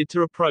decided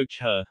to approach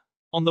her.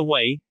 On the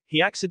way,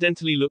 he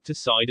accidentally looked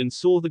aside and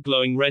saw the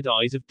glowing red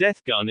eyes of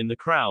Death Gun in the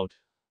crowd.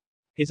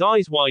 His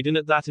eyes widened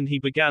at that and he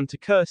began to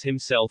curse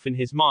himself in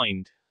his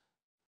mind.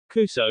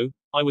 Kuso,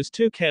 I was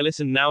too careless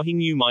and now he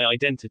knew my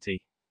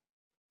identity.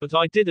 But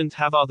I didn't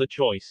have other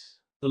choice.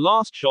 The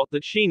last shot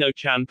that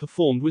Shino-chan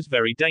performed was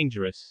very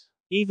dangerous.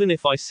 Even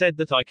if I said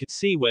that I could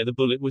see where the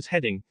bullet was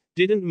heading,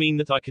 didn't mean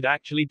that I could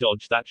actually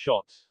dodge that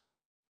shot.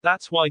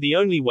 That's why the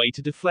only way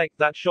to deflect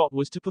that shot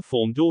was to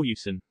perform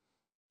Doryusen.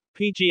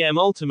 PGM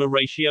Ultima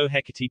Ratio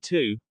Hecate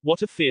 2,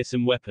 what a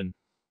fearsome weapon.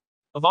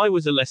 If I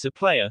was a lesser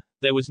player,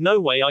 there was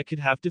no way I could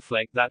have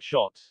deflect that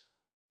shot.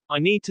 I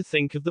need to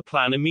think of the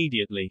plan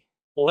immediately.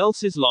 Or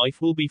else his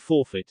life will be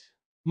forfeit.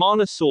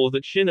 Mana saw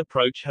that Shin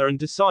approached her and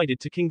decided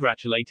to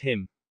congratulate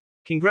him.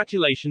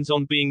 Congratulations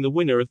on being the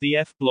winner of the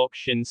F block,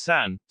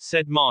 Shin-san,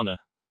 said Mana.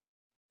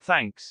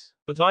 Thanks.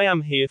 But I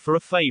am here for a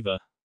favor.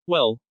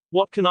 Well,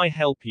 what can I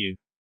help you?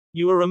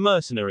 You are a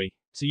mercenary,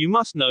 so you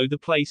must know the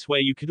place where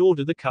you could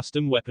order the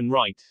custom weapon,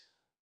 right?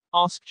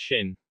 Asked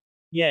Shin.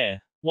 Yeah.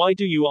 Why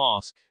do you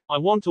ask? I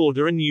want to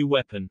order a new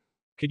weapon.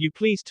 Could you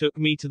please take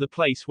me to the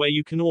place where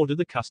you can order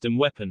the custom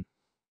weapon?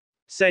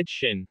 Said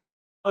Shin.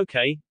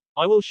 Okay,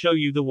 I will show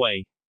you the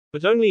way.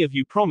 But only if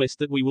you promise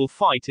that we will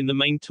fight in the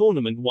main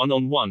tournament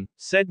one-on-one,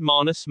 said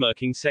Mana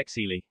smirking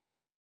sexily.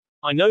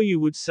 I know you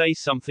would say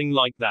something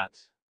like that.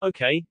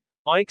 Okay,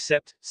 I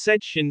accept,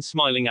 said Shin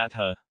smiling at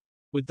her.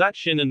 With that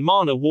Shin and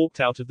Mana walked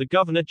out of the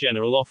Governor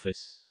General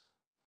office.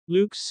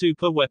 Luke's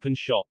Super Weapon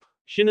Shop.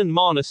 Shin and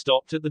Mana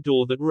stopped at the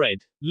door that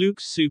read,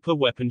 Luke's Super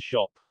Weapon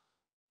Shop.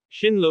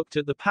 Shin looked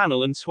at the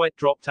panel and sweat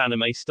dropped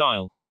anime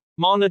style.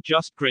 Mana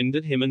just grinned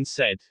at him and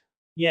said,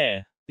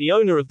 yeah, the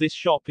owner of this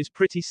shop is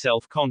pretty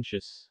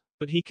self-conscious.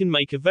 But he can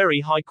make a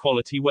very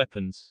high-quality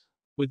weapons.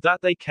 With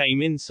that they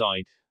came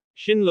inside.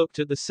 Shin looked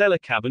at the cellar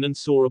cabin and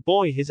saw a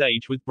boy his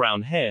age with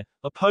brown hair,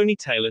 a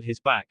ponytail at his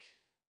back.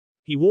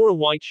 He wore a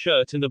white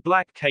shirt and a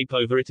black cape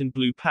over it and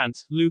blue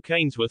pants, Luke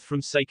Ainsworth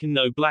from Seiken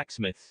no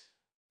Blacksmith.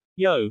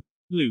 Yo,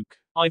 Luke,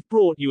 I've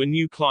brought you a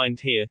new client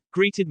here,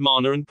 greeted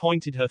Mana and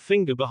pointed her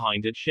finger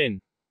behind at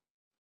Shin.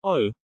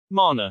 Oh,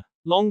 Mana,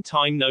 long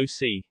time no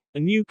see. A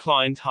new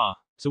client, huh?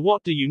 So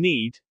what do you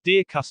need,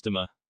 dear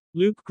customer?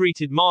 Luke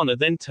greeted Mana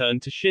then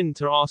turned to Shin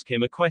to ask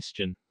him a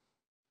question.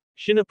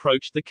 Shin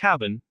approached the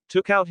cabin,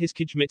 took out his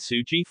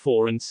Kijimitsu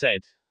G4 and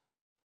said,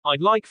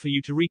 I'd like for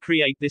you to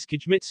recreate this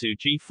Kijimitsu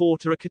G4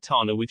 to a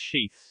katana with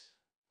sheath.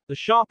 The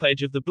sharp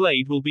edge of the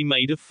blade will be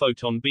made of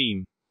photon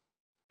beam.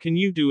 Can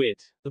you do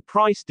it? The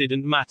price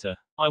didn't matter.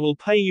 I will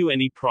pay you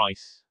any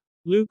price.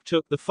 Luke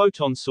took the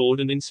photon sword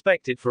and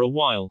inspected it for a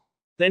while.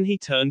 Then he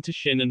turned to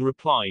Shin and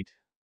replied,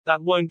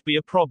 that won't be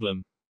a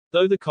problem.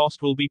 Though the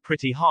cost will be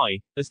pretty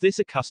high, as this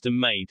a custom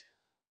made.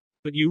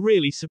 But you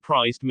really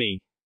surprised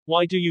me.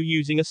 Why do you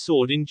using a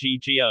sword in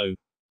GGO?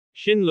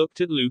 Shin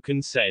looked at Luke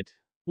and said,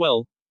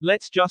 well,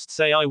 let's just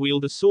say I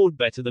wield a sword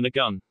better than a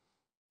gun.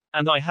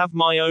 And I have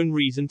my own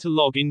reason to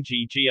log in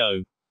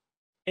GGO.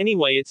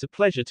 Anyway, it's a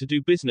pleasure to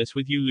do business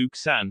with you,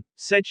 Luke-san,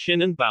 said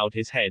Shin and bowed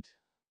his head.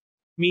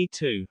 Me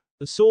too.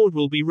 The sword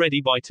will be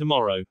ready by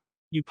tomorrow.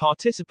 You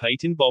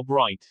participate in Bob,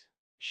 right?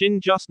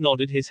 Shin just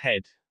nodded his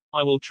head.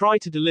 I will try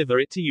to deliver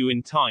it to you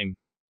in time.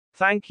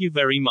 Thank you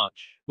very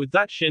much. With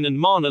that Shin and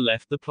Mana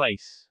left the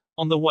place.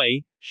 On the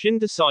way, Shin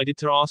decided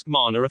to ask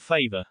Mana a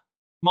favor.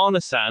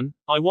 Mana-san,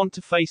 I want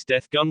to face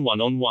Death Gun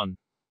one-on-one.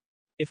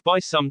 If by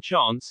some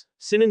chance,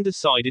 Sinan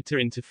decided to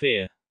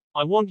interfere.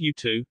 I want you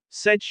to,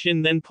 said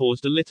Shin then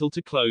paused a little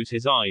to close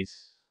his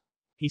eyes.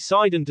 He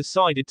sighed and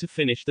decided to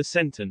finish the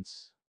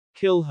sentence.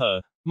 Kill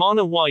her.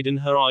 Mana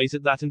widened her eyes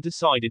at that and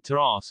decided to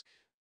ask.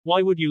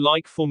 Why would you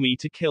like for me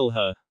to kill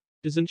her?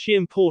 Isn't she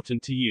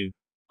important to you?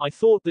 I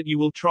thought that you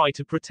will try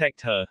to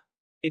protect her.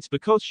 It's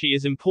because she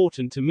is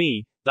important to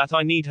me, that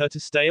I need her to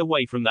stay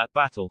away from that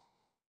battle.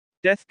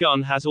 Death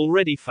Gun has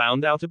already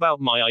found out about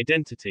my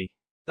identity.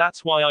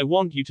 That's why I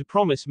want you to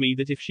promise me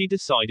that if she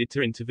decided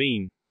to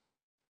intervene,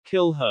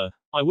 kill her.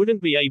 I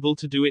wouldn't be able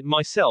to do it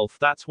myself,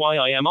 that's why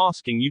I am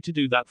asking you to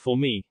do that for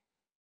me.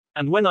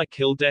 And when I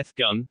kill Death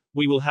Gun,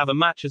 we will have a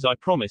match as I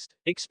promised,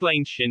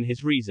 explained Shin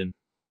his reason.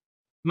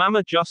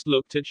 Mama just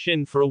looked at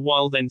Shin for a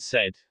while then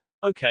said,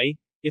 okay,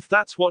 if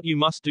that's what you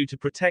must do to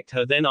protect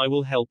her then I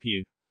will help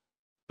you.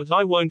 But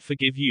I won't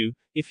forgive you,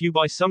 if you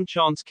by some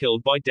chance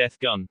killed by Death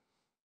Gun.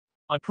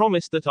 I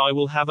promise that I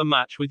will have a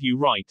match with you,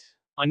 right?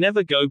 I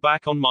never go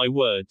back on my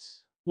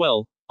words.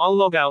 Well, I'll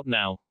log out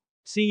now.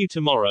 See you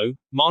tomorrow,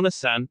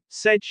 Mana-san,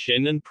 said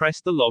Shin and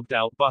pressed the logged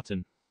out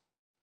button.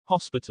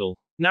 Hospital.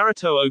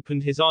 Naruto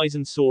opened his eyes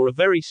and saw a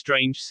very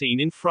strange scene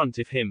in front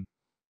of him.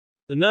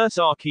 The nurse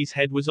Aki's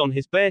head was on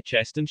his bare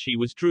chest and she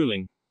was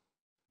drooling.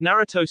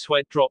 Naruto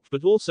sweat dropped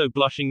but also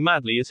blushing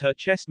madly as her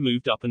chest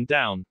moved up and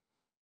down.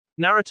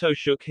 Naruto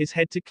shook his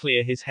head to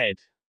clear his head.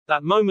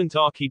 That moment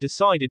Aki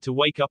decided to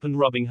wake up and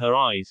rubbing her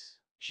eyes.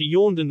 She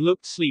yawned and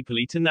looked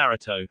sleepily to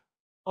Naruto.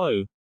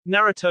 Oh,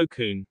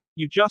 Naruto-kun.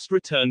 You just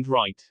returned,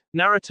 right?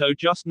 Naruto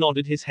just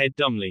nodded his head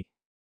dumbly.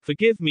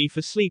 Forgive me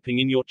for sleeping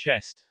in your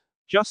chest.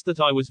 Just that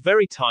I was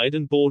very tired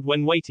and bored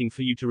when waiting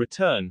for you to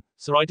return,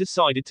 so I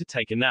decided to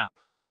take a nap.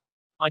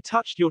 I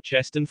touched your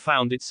chest and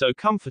found it so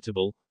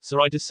comfortable,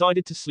 so I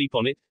decided to sleep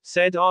on it,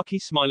 said Aki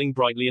smiling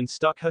brightly and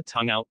stuck her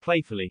tongue out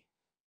playfully.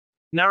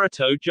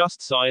 Naruto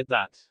just sighed at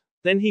that.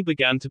 Then he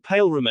began to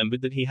pale,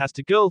 remembered that he has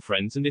two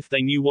girlfriends and if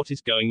they knew what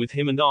is going with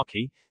him and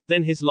Aki,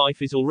 then his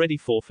life is already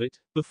forfeit,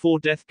 before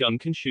Death Gun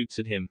can shoot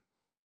at him.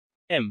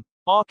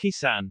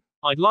 Aki-san.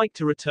 I'd like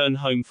to return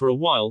home for a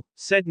while,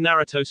 said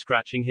Naruto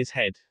scratching his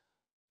head.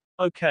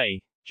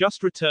 Okay.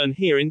 Just return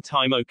here in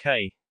time,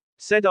 okay?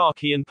 Said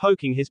Aki and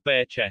poking his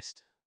bare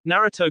chest.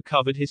 Naruto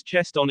covered his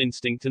chest on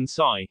instinct and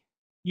sigh.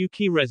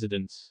 Yuki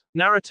residence.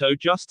 Naruto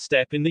just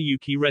step in the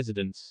Yuki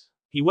residence.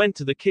 He went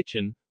to the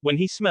kitchen, when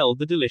he smelled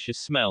the delicious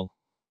smell.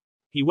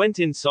 He went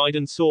inside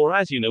and saw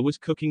Asuna was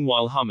cooking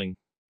while humming.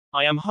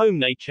 I am home,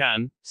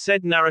 Nei-chan,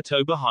 said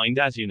Naruto behind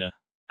Asuna.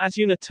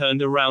 Asuna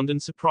turned around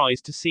and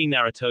surprised to see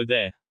Naruto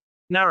there.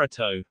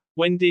 Naruto,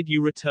 when did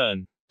you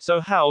return?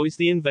 So how is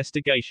the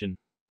investigation?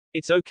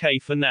 It's okay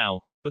for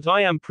now, but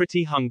I am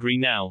pretty hungry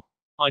now.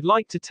 I'd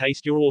like to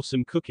taste your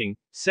awesome cooking,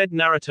 said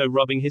Naruto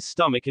rubbing his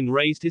stomach and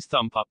raised his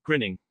thumb up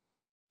grinning.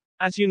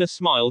 Asuna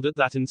smiled at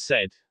that and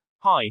said,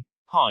 Hi,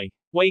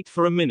 wait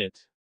for a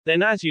minute.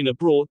 Then Asuna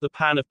brought the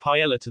pan of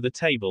paella to the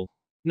table.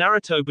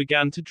 Naruto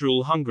began to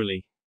drool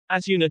hungrily.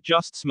 Asuna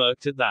just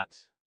smirked at that.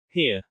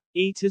 Here,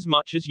 eat as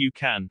much as you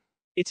can.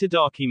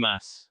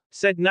 Itadakimasu,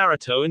 said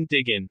Naruto and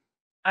dig in.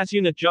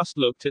 Asuna just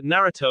looked at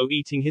Naruto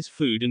eating his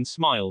food and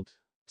smiled.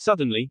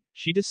 Suddenly,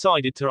 she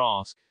decided to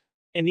ask.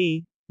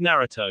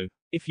 Naruto,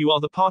 if you are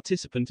the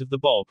participant of the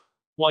Bob,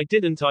 why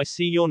didn't I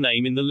see your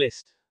name in the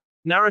list?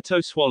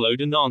 Naruto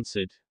swallowed and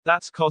answered.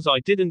 That's cause I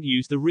didn't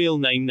use the real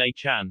name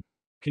Nei-chan.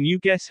 Can you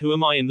guess who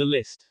am I in the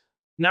list?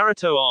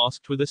 Naruto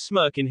asked with a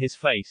smirk in his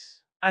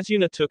face.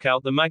 Asuna took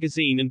out the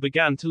magazine and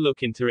began to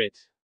look into it.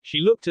 She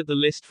looked at the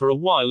list for a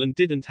while and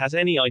didn't have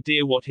any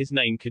idea what his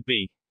name could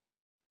be.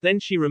 Then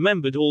she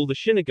remembered all the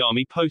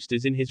Shinigami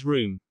posters in his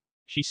room.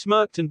 She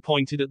smirked and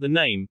pointed at the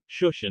name,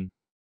 Shushin.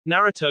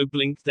 Naruto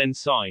blinked then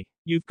sighed.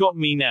 You've got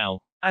me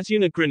now.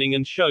 Asuna grinning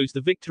and shows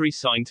the victory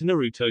sign to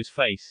Naruto's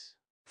face.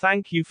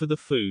 Thank you for the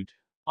food.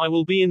 I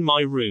will be in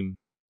my room.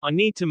 I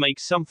need to make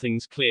some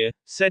things clear,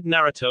 said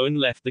Naruto and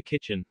left the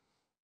kitchen.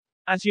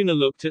 Asuna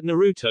looked at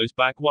Naruto's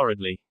back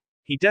worriedly.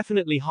 He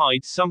definitely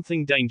hides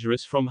something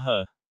dangerous from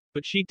her.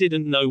 But she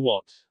didn't know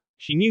what.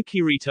 She knew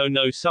Kirito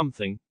knows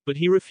something, but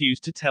he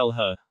refused to tell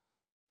her.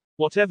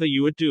 Whatever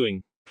you are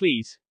doing,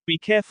 please, be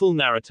careful,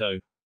 Naruto.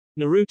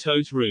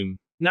 Naruto's room.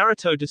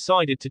 Naruto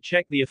decided to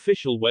check the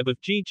official web of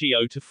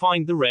GGO to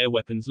find the rare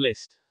weapons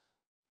list.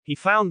 He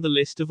found the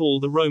list of all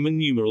the Roman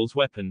numerals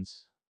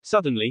weapons.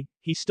 Suddenly,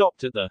 he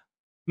stopped at the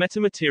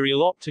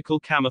metamaterial optical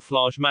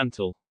camouflage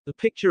mantle. The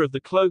picture of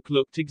the cloak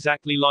looked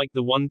exactly like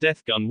the one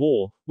Death Gun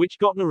wore, which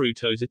got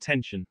Naruto's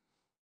attention.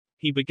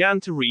 He began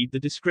to read the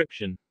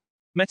description.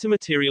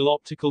 Metamaterial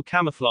optical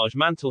camouflage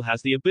mantle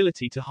has the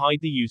ability to hide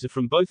the user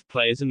from both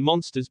players and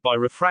monsters by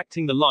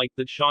refracting the light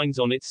that shines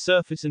on its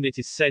surface, and it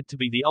is said to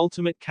be the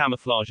ultimate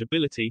camouflage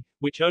ability,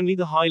 which only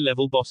the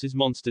high-level bosses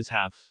monsters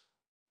have.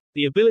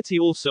 The ability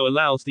also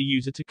allows the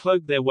user to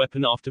cloak their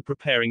weapon after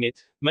preparing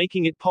it,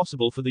 making it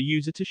possible for the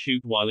user to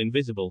shoot while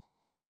invisible.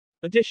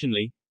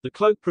 Additionally, the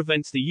cloak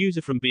prevents the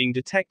user from being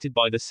detected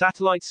by the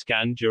satellite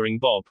scan during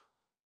Bob.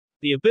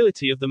 The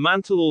ability of the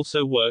mantle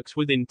also works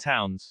within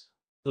towns.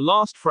 The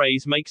last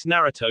phrase makes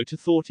Naruto to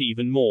thought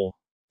even more.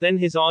 Then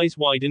his eyes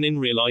widen in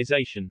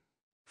realization.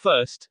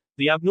 First,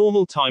 the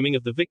abnormal timing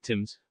of the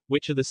victims,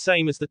 which are the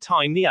same as the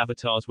time the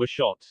avatars were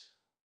shot.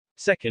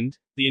 Second,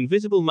 the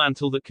invisible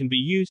mantle that can be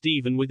used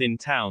even within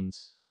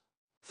towns.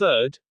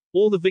 Third,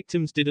 all the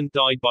victims didn't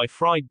die by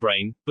fried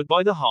brain, but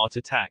by the heart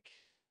attack.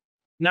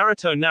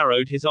 Naruto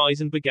narrowed his eyes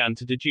and began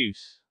to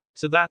deduce.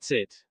 So that's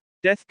it.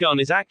 Death Gun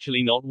is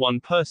actually not one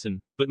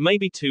person, but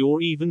maybe two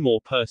or even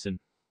more person.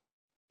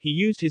 He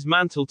used his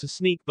mantle to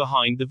sneak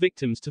behind the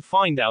victims to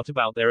find out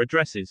about their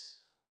addresses.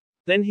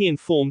 Then he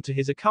informed to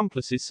his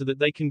accomplices so that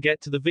they can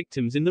get to the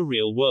victims in the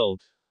real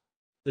world.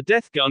 The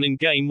Death Gun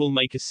in-game will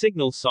make a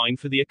signal sign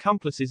for the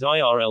accomplices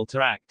IRL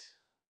to act.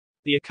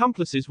 The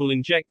accomplices will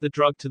inject the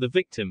drug to the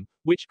victim,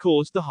 which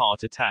caused the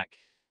heart attack.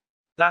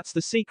 That's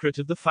the secret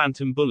of the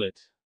Phantom Bullet.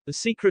 The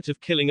secret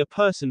of killing a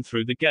person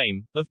through the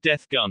game, of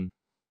Death Gun.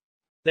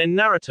 Then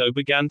Naruto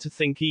began to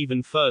think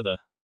even further.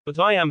 But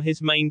I am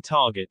his main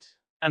target.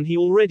 And he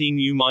already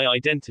knew my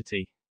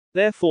identity.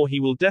 Therefore he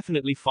will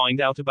definitely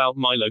find out about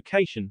my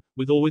location,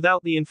 with or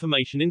without the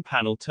information in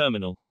panel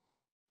terminal.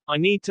 I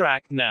need to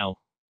act now.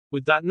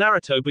 With that,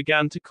 Naruto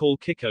began to call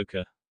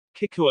Kikuoka.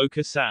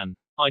 Kikuoka-san.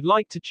 I'd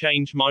like to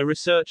change my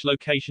research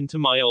location to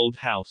my old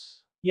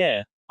house.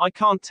 Yeah, I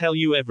can't tell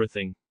you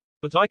everything.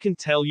 But I can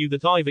tell you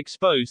that I've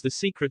exposed the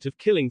secret of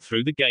killing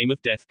through the game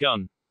of Death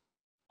Gun.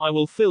 I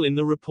will fill in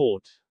the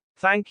report.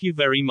 Thank you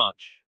very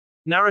much.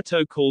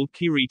 Naruto called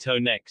Kirito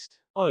next.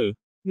 Oh,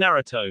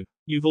 Naruto.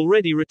 You've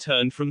already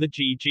returned from the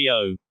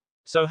GGO.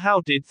 So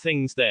how did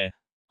things there?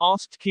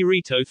 Asked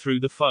Kirito through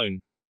the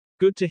phone.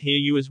 Good to hear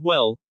you as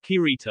well,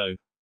 Kirito.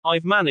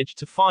 I've managed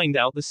to find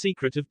out the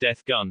secret of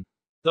Death Gun.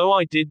 Though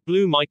I did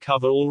blew my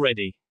cover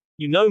already.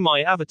 You know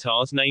my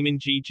avatar's name in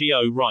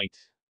GGO, right?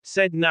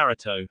 Said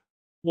Naruto.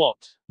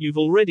 What? You've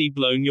already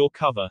blown your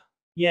cover?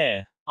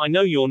 Yeah, I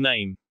know your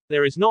name.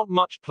 There is not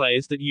much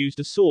players that used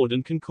a sword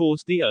and can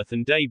cause the earth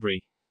and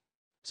debris.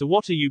 So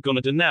what are you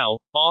gonna do now?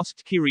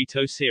 Asked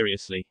Kirito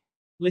seriously.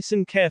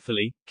 Listen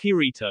carefully,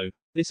 Kirito.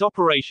 This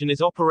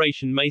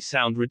operation may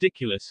sound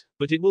ridiculous,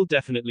 but it will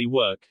definitely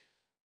work.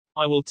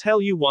 I will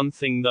tell you one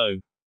thing though.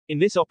 In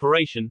this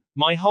operation,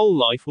 my whole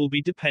life will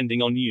be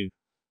depending on you.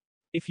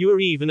 If you are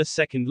even a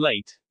second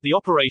late, the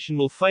operation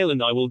will fail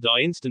and I will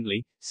die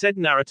instantly, said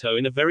Naruto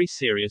in a very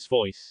serious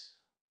voice.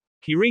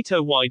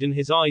 Kirito widened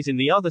his eyes in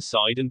the other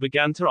side and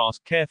began to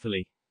ask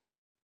carefully.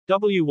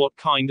 What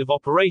kind of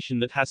operation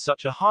that has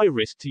such a high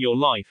risk to your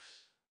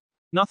life?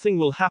 Nothing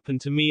will happen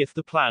to me if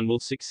the plan will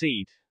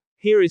succeed.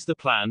 Here is the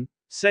plan,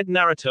 said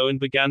Naruto and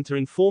began to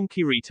inform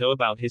Kirito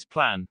about his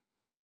plan.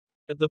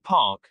 At the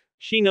park,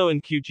 Shino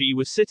and Kyuji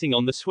were sitting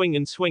on the swing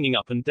and swinging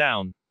up and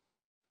down.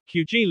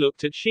 Kyuji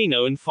looked at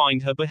Shino and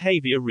found her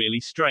behavior really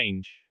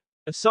strange.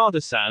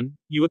 Asada-san,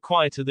 you are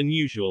quieter than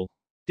usual.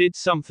 Did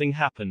something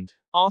happen?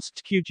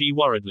 Asked Kyuji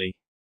worriedly.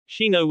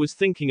 Shino was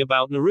thinking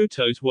about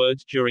Naruto's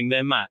words during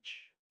their match.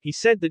 He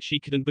said that she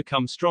couldn't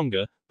become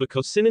stronger,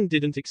 because Sinan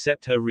didn't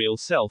accept her real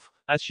self,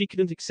 as she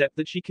couldn't accept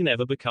that she can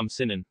ever become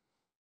Sinan.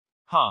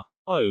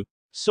 Oh,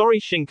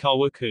 sorry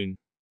Shinkawa-kun.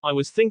 I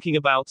was thinking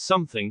about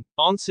something,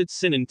 answered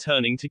Sinan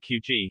turning to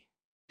Kyuji.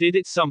 Did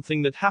it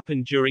something that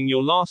happened during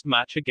your last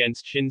match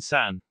against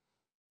Shin-san?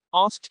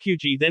 Asked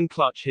Kyuji, then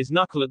clutched his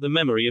knuckle at the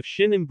memory of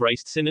Shin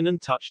embraced Sinan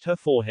and touched her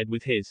forehead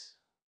with his.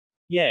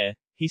 Yeah,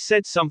 he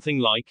said something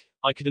like,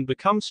 I couldn't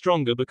become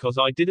stronger because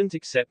I didn't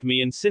accept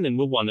me and Sinan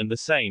were one and the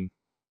same.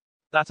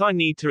 That I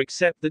need to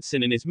accept that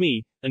Sinan is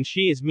me, and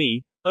she is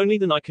me, only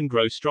then I can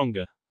grow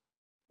stronger.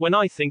 When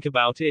I think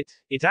about it,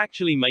 it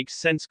actually makes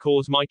sense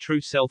cause my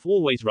true self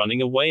always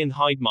running away and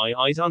hide my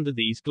eyes under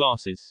these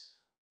glasses.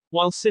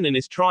 While Sinan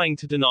is trying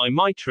to deny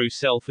my true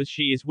self as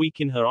she is weak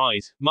in her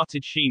eyes,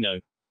 muttered Shino.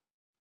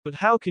 But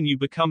how can you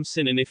become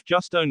Sinan if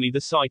just only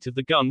the sight of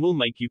the gun will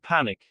make you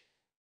panic?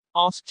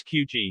 Asked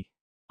Kyuji.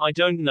 I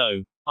don't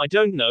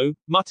know,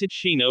 muttered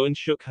Shino and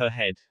shook her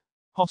head.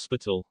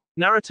 Hospital.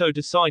 Naruto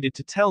decided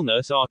to tell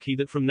Nurse Aki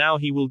that from now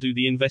he will do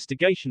the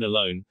investigation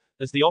alone,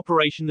 as the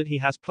operation that he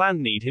has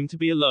planned need him to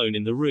be alone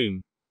in the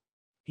room.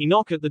 He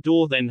knocked at the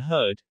door then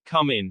heard,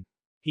 come in.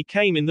 He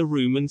came in the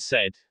room and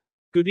said,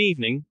 good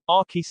evening,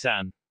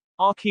 Aki-san.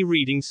 Aki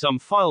reading some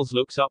files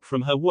looks up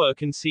from her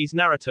work and sees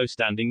Naruto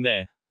standing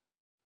there.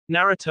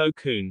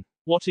 Naruto-kun.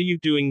 What are you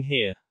doing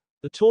here?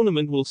 The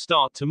tournament will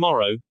start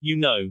tomorrow, you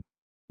know.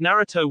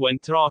 Naruto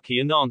went to Aki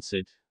and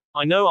answered.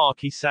 I know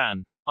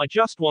Aki-san. I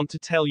just want to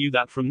tell you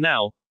that from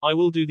now, I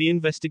will do the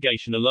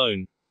investigation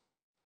alone.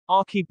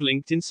 Aki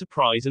blinked in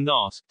surprise and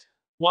asked.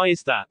 Why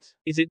is that?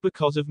 Is it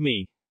because of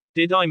me?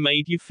 Did I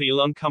made you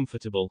feel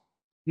uncomfortable?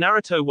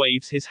 Naruto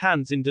waves his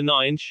hands in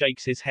denial and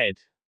shakes his head.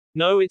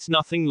 No, it's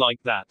nothing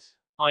like that.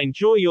 I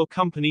enjoy your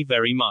company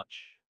very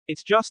much.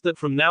 It's just that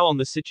from now on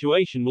the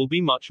situation will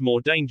be much more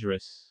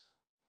dangerous.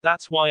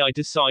 That's why I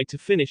decide to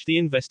finish the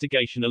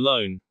investigation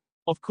alone.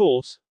 Of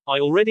course, I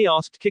already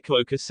asked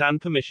Kikuoka-san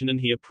permission and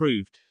he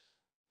approved.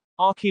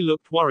 Aki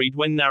looked worried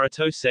when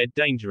Naruto said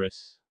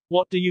dangerous.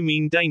 What do you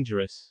mean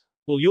dangerous?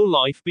 Will your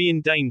life be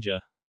in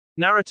danger?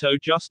 Naruto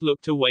just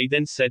looked away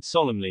then said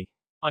solemnly.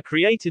 I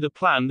created a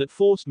plan that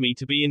forced me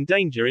to be in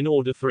danger in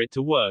order for it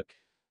to work.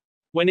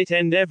 When it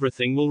ends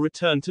everything will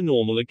return to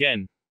normal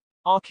again.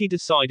 Aki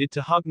decided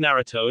to hug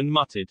Naruto and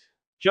muttered.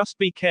 Just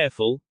be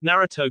careful,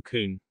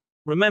 Naruto-kun.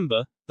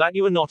 Remember, that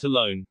you are not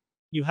alone.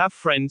 You have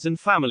friends and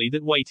family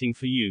that waiting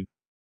for you.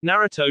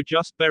 Naruto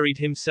just buried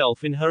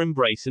himself in her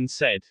embrace and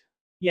said.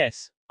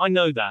 Yes, I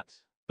know that.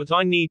 But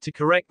I need to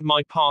correct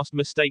my past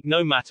mistake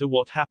no matter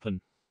what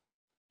happened.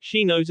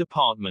 Shino's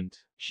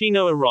apartment.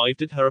 Shino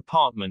arrived at her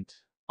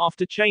apartment.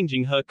 After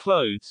changing her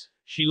clothes,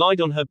 she lied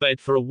on her bed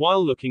for a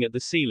while looking at the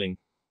ceiling.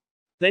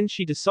 Then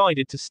she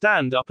decided to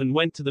stand up and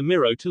went to the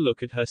mirror to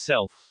look at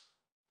herself.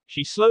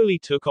 She slowly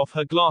took off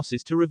her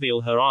glasses to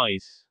reveal her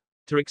eyes.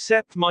 To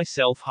accept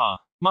myself,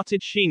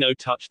 muttered Shino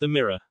touched the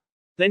mirror.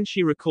 Then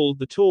she recalled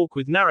the talk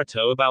with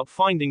Naruto about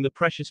finding the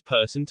precious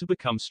person to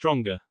become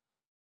stronger.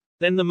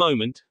 Then the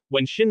moment,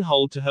 when Shin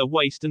held to her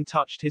waist and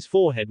touched his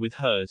forehead with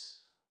hers.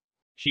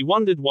 She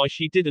wondered why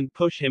she didn't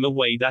push him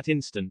away that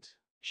instant.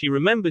 She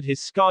remembered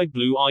his sky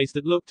blue eyes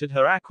that looked at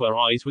her aqua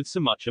eyes with so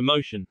much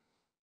emotion.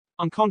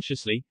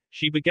 Unconsciously,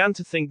 she began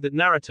to think that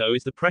Naruto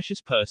is the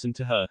precious person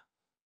to her.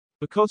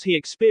 Because he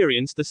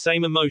experienced the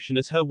same emotion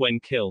as her when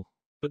killed.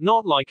 But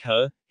not like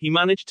her, he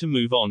managed to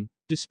move on,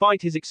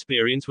 despite his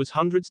experience was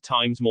hundreds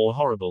times more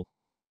horrible.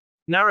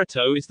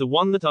 Naruto is the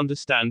one that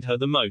understands her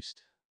the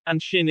most.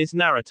 And Shin is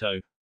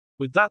Naruto.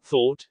 With that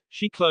thought,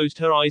 she closed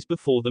her eyes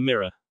before the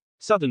mirror.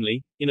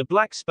 Suddenly, in a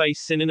black space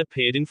Sinan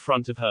appeared in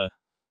front of her.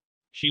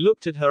 She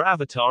looked at her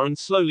avatar and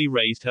slowly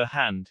raised her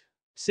hand.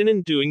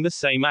 Sinan doing the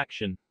same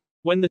action.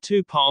 When the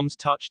two palms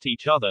touched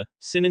each other,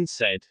 Sinan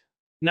said,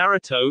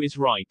 Naruto is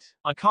right.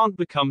 I can't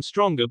become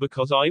stronger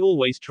because I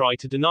always try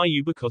to deny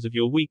you because of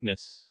your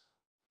weakness.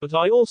 But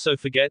I also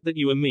forget that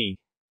you are me.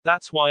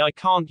 That's why I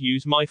can't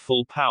use my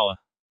full power.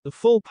 The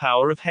full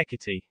power of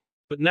Hecate.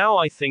 But now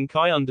I think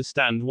I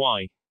understand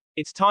why.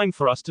 It's time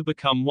for us to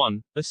become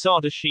one,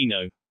 Asada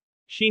Shino.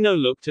 Shino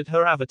looked at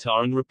her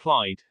avatar and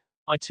replied,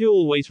 I too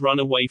always run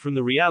away from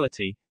the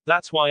reality,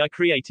 that's why I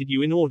created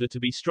you in order to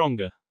be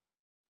stronger.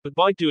 But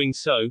by doing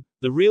so,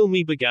 the real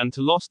me began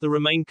to lose the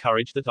remaining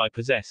courage that I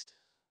possessed.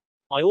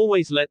 I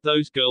always let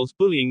those girls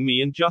bullying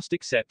me and just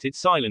accept it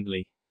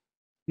silently.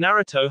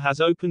 Naruto has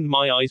opened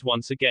my eyes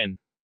once again.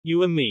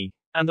 You are me.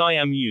 And I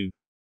am you.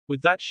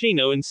 With that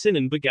Shino and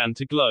Sinan began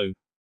to glow.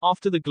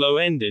 After the glow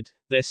ended,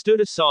 there stood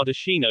Asada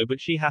Shino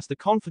but she has the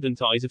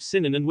confident eyes of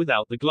Sinan and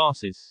without the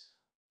glasses.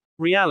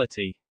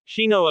 Reality.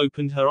 Shino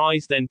opened her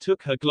eyes then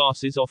took her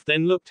glasses off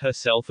then looked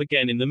herself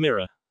again in the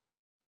mirror.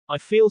 I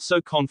feel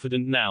so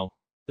confident now.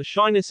 The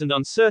shyness and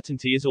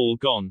uncertainty is all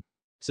gone.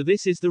 So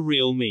this is the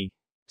real me.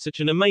 Such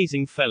an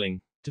amazing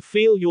feeling. To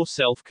feel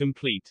yourself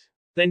complete.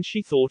 Then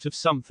she thought of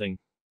something.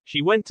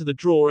 She went to the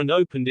drawer and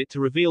opened it to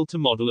reveal the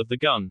model of the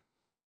gun.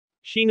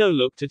 Shino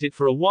looked at it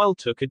for a while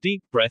took a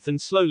deep breath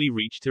and slowly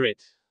reached to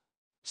it.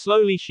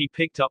 Slowly she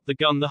picked up the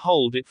gun to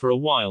hold it for a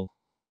while.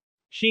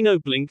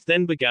 Shino blinked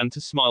then began to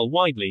smile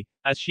widely,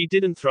 as she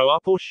didn't throw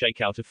up or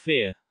shake out of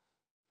fear.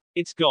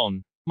 It's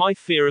gone. My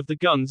fear of the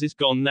guns is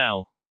gone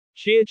now.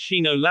 Cheered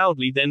Shino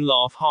loudly then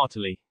laughed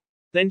heartily.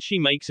 Then she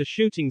makes a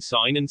shooting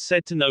sign and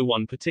said to no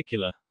one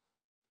particular.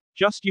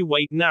 Just you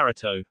wait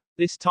Naruto.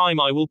 This time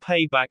I will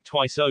pay back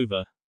twice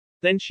over.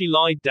 Then she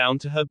lied down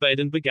to her bed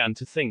and began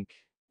to think.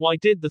 Why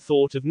did the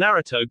thought of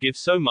Naruto give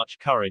so much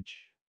courage?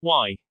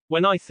 Why?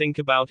 When I think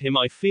about him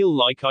I feel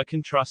like I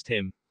can trust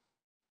him.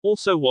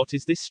 Also what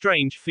is this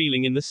strange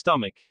feeling in the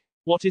stomach?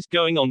 What is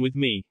going on with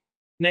me?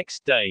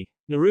 Next day.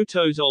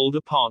 Naruto's old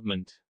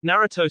apartment.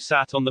 Naruto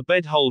sat on the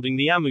bed holding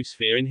the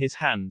Amusphere in his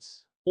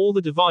hands. All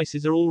the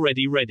devices are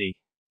already ready.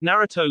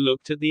 Naruto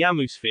looked at the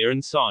Amusphere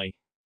and sighed.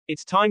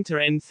 It's time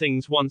to end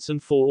things once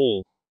and for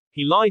all.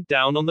 He lied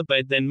down on the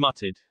bed then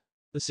muttered.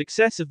 The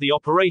success of the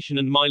operation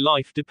and my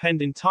life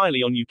depend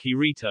entirely on you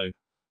Kirito.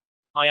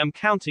 I am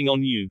counting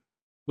on you.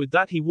 With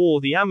that he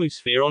wore the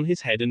Amusphere on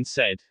his head and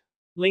said.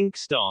 Link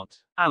start.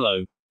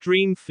 Aloe.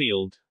 Dream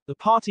Field. The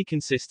party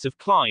consists of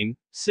Klein,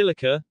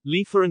 Silica,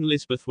 Leafa and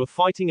Lisbeth were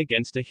fighting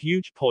against a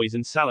huge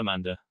poison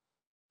salamander.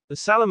 The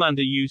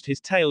salamander used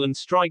his tail and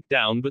strike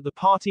down but the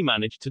party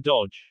managed to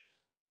dodge.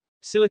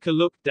 Silica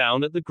looked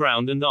down at the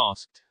ground and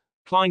asked.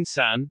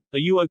 Klein-san, are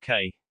you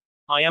okay?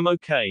 I am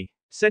okay,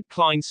 said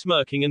Klein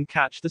smirking and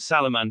catch the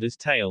salamander's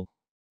tail.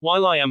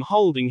 While I am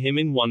holding him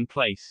in one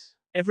place.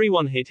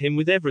 Everyone hit him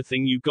with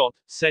everything you got,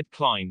 said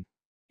Klein.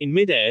 In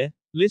mid-air,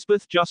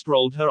 Lisbeth just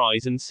rolled her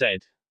eyes and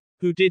said.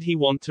 Who did he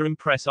want to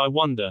impress I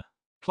wonder?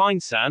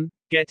 Klein-san,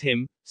 get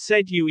him,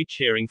 said Yui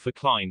cheering for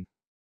Klein.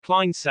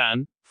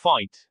 Klein-san,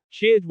 fight,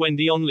 cheered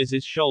Wendy on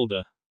Liz's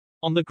shoulder.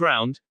 On the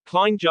ground,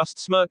 Klein just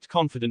smirked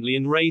confidently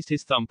and raised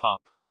his thumb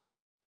up.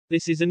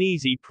 This is an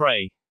easy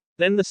prey.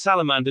 Then the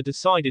salamander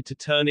decided to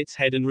turn its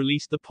head and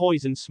release the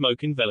poison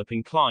smoke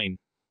enveloping Klein.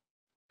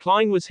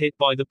 Klein was hit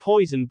by the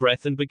poison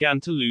breath and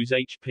began to lose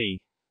HP.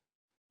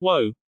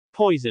 Whoa,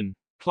 poison.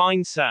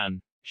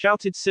 Klein-san,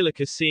 shouted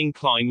Silica seeing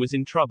Klein was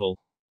in trouble.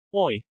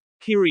 Oi,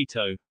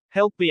 Kirito,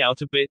 help me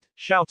out a bit,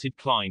 shouted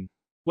Klein.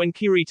 When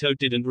Kirito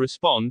didn't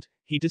respond,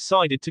 he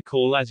decided to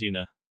call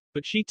Asuna.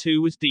 But she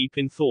too was deep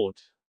in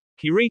thought.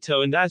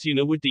 Kirito and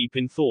Asuna were deep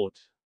in thought.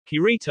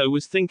 Kirito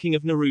was thinking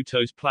of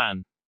Naruto's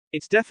plan.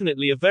 It's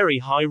definitely a very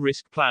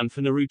high-risk plan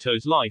for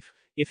Naruto's life.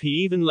 If he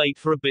even late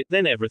for a bit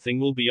then everything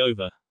will be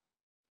over.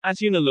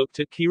 Asuna looked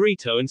at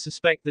Kirito and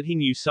suspect that he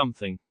knew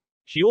something.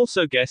 She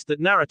also guessed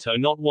that Naruto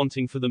not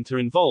wanting for them to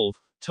involve,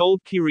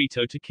 told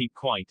Kirito to keep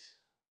quiet.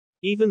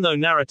 Even though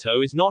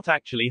Naruto is not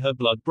actually her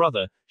blood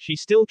brother, she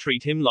still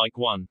treat him like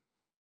one.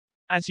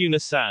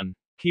 Asuna-san.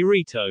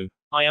 Kirito.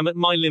 I am at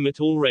my limit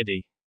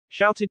already.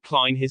 Shouted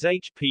Klein his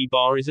HP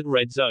bar is at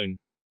red zone.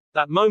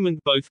 That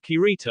moment both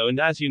Kirito and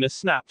Asuna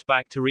snapped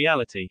back to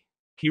reality.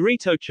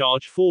 Kirito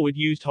charged forward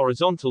used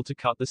horizontal to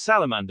cut the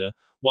salamander,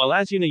 while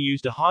Asuna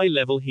used a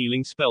high-level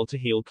healing spell to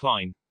heal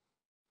Klein.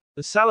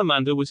 The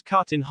salamander was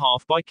cut in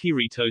half by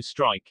Kirito's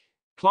strike.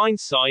 Klein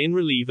sighed in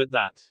relief at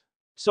that.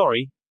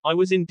 Sorry, I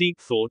was in deep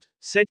thought,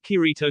 said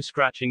Kirito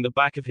scratching the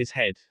back of his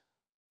head.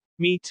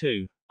 Me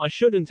too. I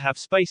shouldn't have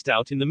spaced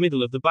out in the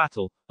middle of the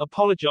battle,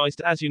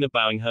 apologized Asuna,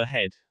 bowing her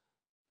head.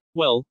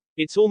 Well,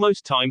 it's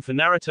almost time for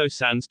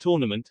Naruto-san's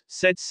tournament,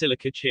 said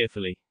Silica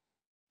cheerfully.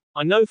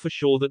 I know for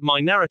sure that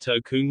my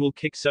Naruto-kun will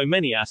kick so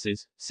many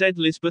asses, said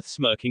Lisbeth,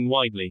 smirking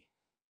widely.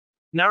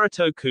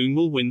 Naruto-kun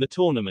will win the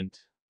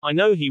tournament. I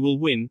know he will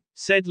win,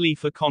 said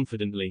Leafa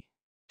confidently.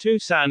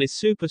 To-san is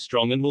super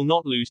strong and will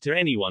not lose to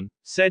anyone,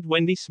 said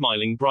Wendy,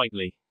 smiling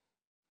brightly.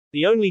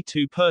 The only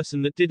two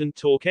person that didn't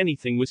talk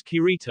anything was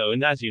Kirito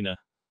and Asuna.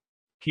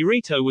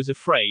 Kirito was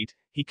afraid.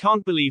 He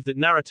can't believe that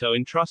Naruto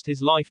entrust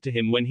his life to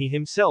him when he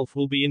himself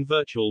will be in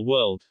virtual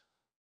world.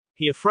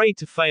 He afraid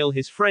to fail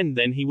his friend,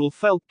 then he will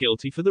felt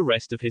guilty for the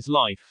rest of his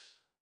life.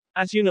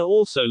 Asuna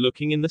also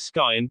looking in the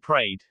sky and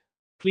prayed.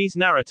 Please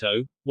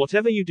Naruto,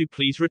 whatever you do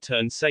please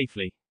return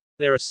safely.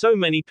 There are so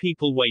many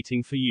people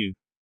waiting for you.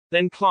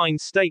 Then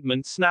Klein's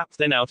statement snapped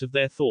them out of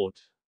their thought.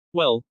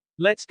 Well,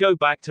 let's go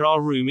back to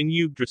our room in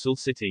Yggdrasil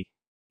City.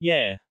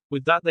 Yeah.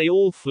 With that they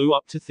all flew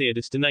up to their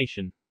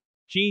destination.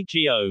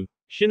 GGO.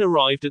 Shin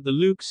arrived at the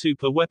Luke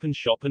super weapon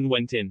shop and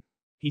went in.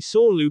 He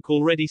saw Luke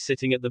already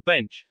sitting at the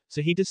bench,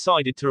 so he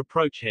decided to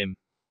approach him.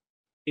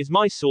 Is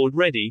my sword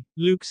ready,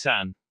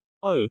 Luke-san?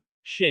 Oh,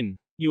 Shin.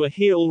 You are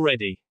here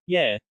already.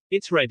 Yeah,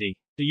 it's ready.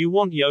 Do you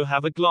want yo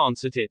have a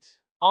glance at it?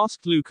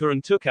 Asked Luca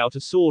and took out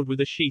a sword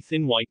with a sheath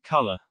in white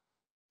color.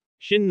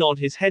 Shin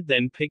nodded his head,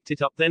 then picked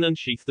it up, then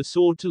unsheathed the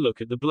sword to look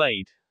at the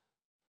blade.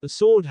 The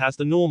sword has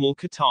the normal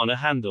katana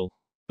handle.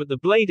 But the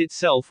blade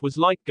itself was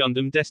like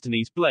Gundam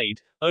Destiny's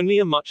blade, only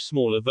a much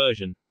smaller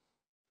version.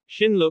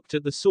 Shin looked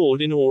at the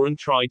sword in awe and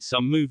tried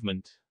some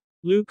movement.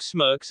 Luke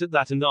smirks at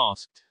that and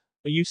asked,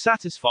 are you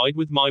satisfied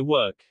with my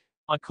work?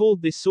 I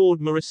called this sword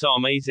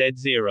Murasame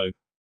Z0.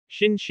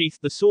 Shin sheathed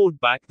the sword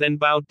back, then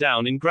bowed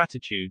down in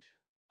gratitude.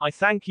 I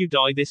thank you,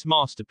 Dai, this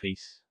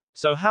masterpiece.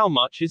 So how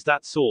much is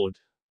that sword?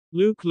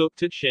 Luke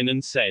looked at Shin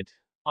and said,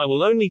 I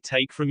will only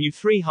take from you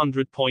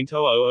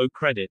 300.000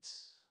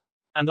 credits.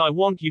 And I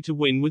want you to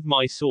win with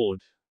my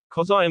sword.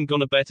 Cause I am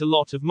gonna bet a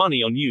lot of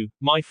money on you,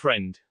 my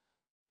friend.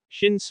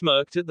 Shin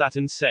smirked at that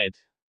and said,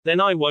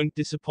 then I won't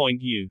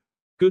disappoint you.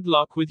 Good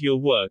luck with your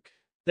work.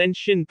 Then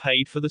Shin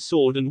paid for the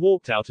sword and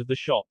walked out of the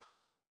shop.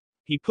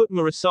 He put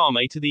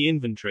Murasame to the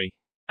inventory.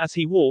 As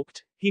he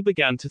walked, he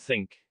began to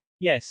think.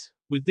 Yes,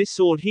 with this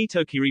sword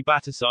Hitokiri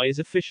Batasai is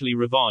officially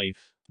revived.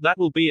 That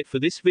will be it for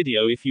this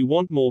video. If you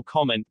want more,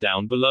 comment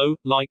down below,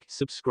 like,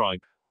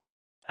 subscribe.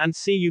 And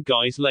see you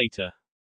guys later.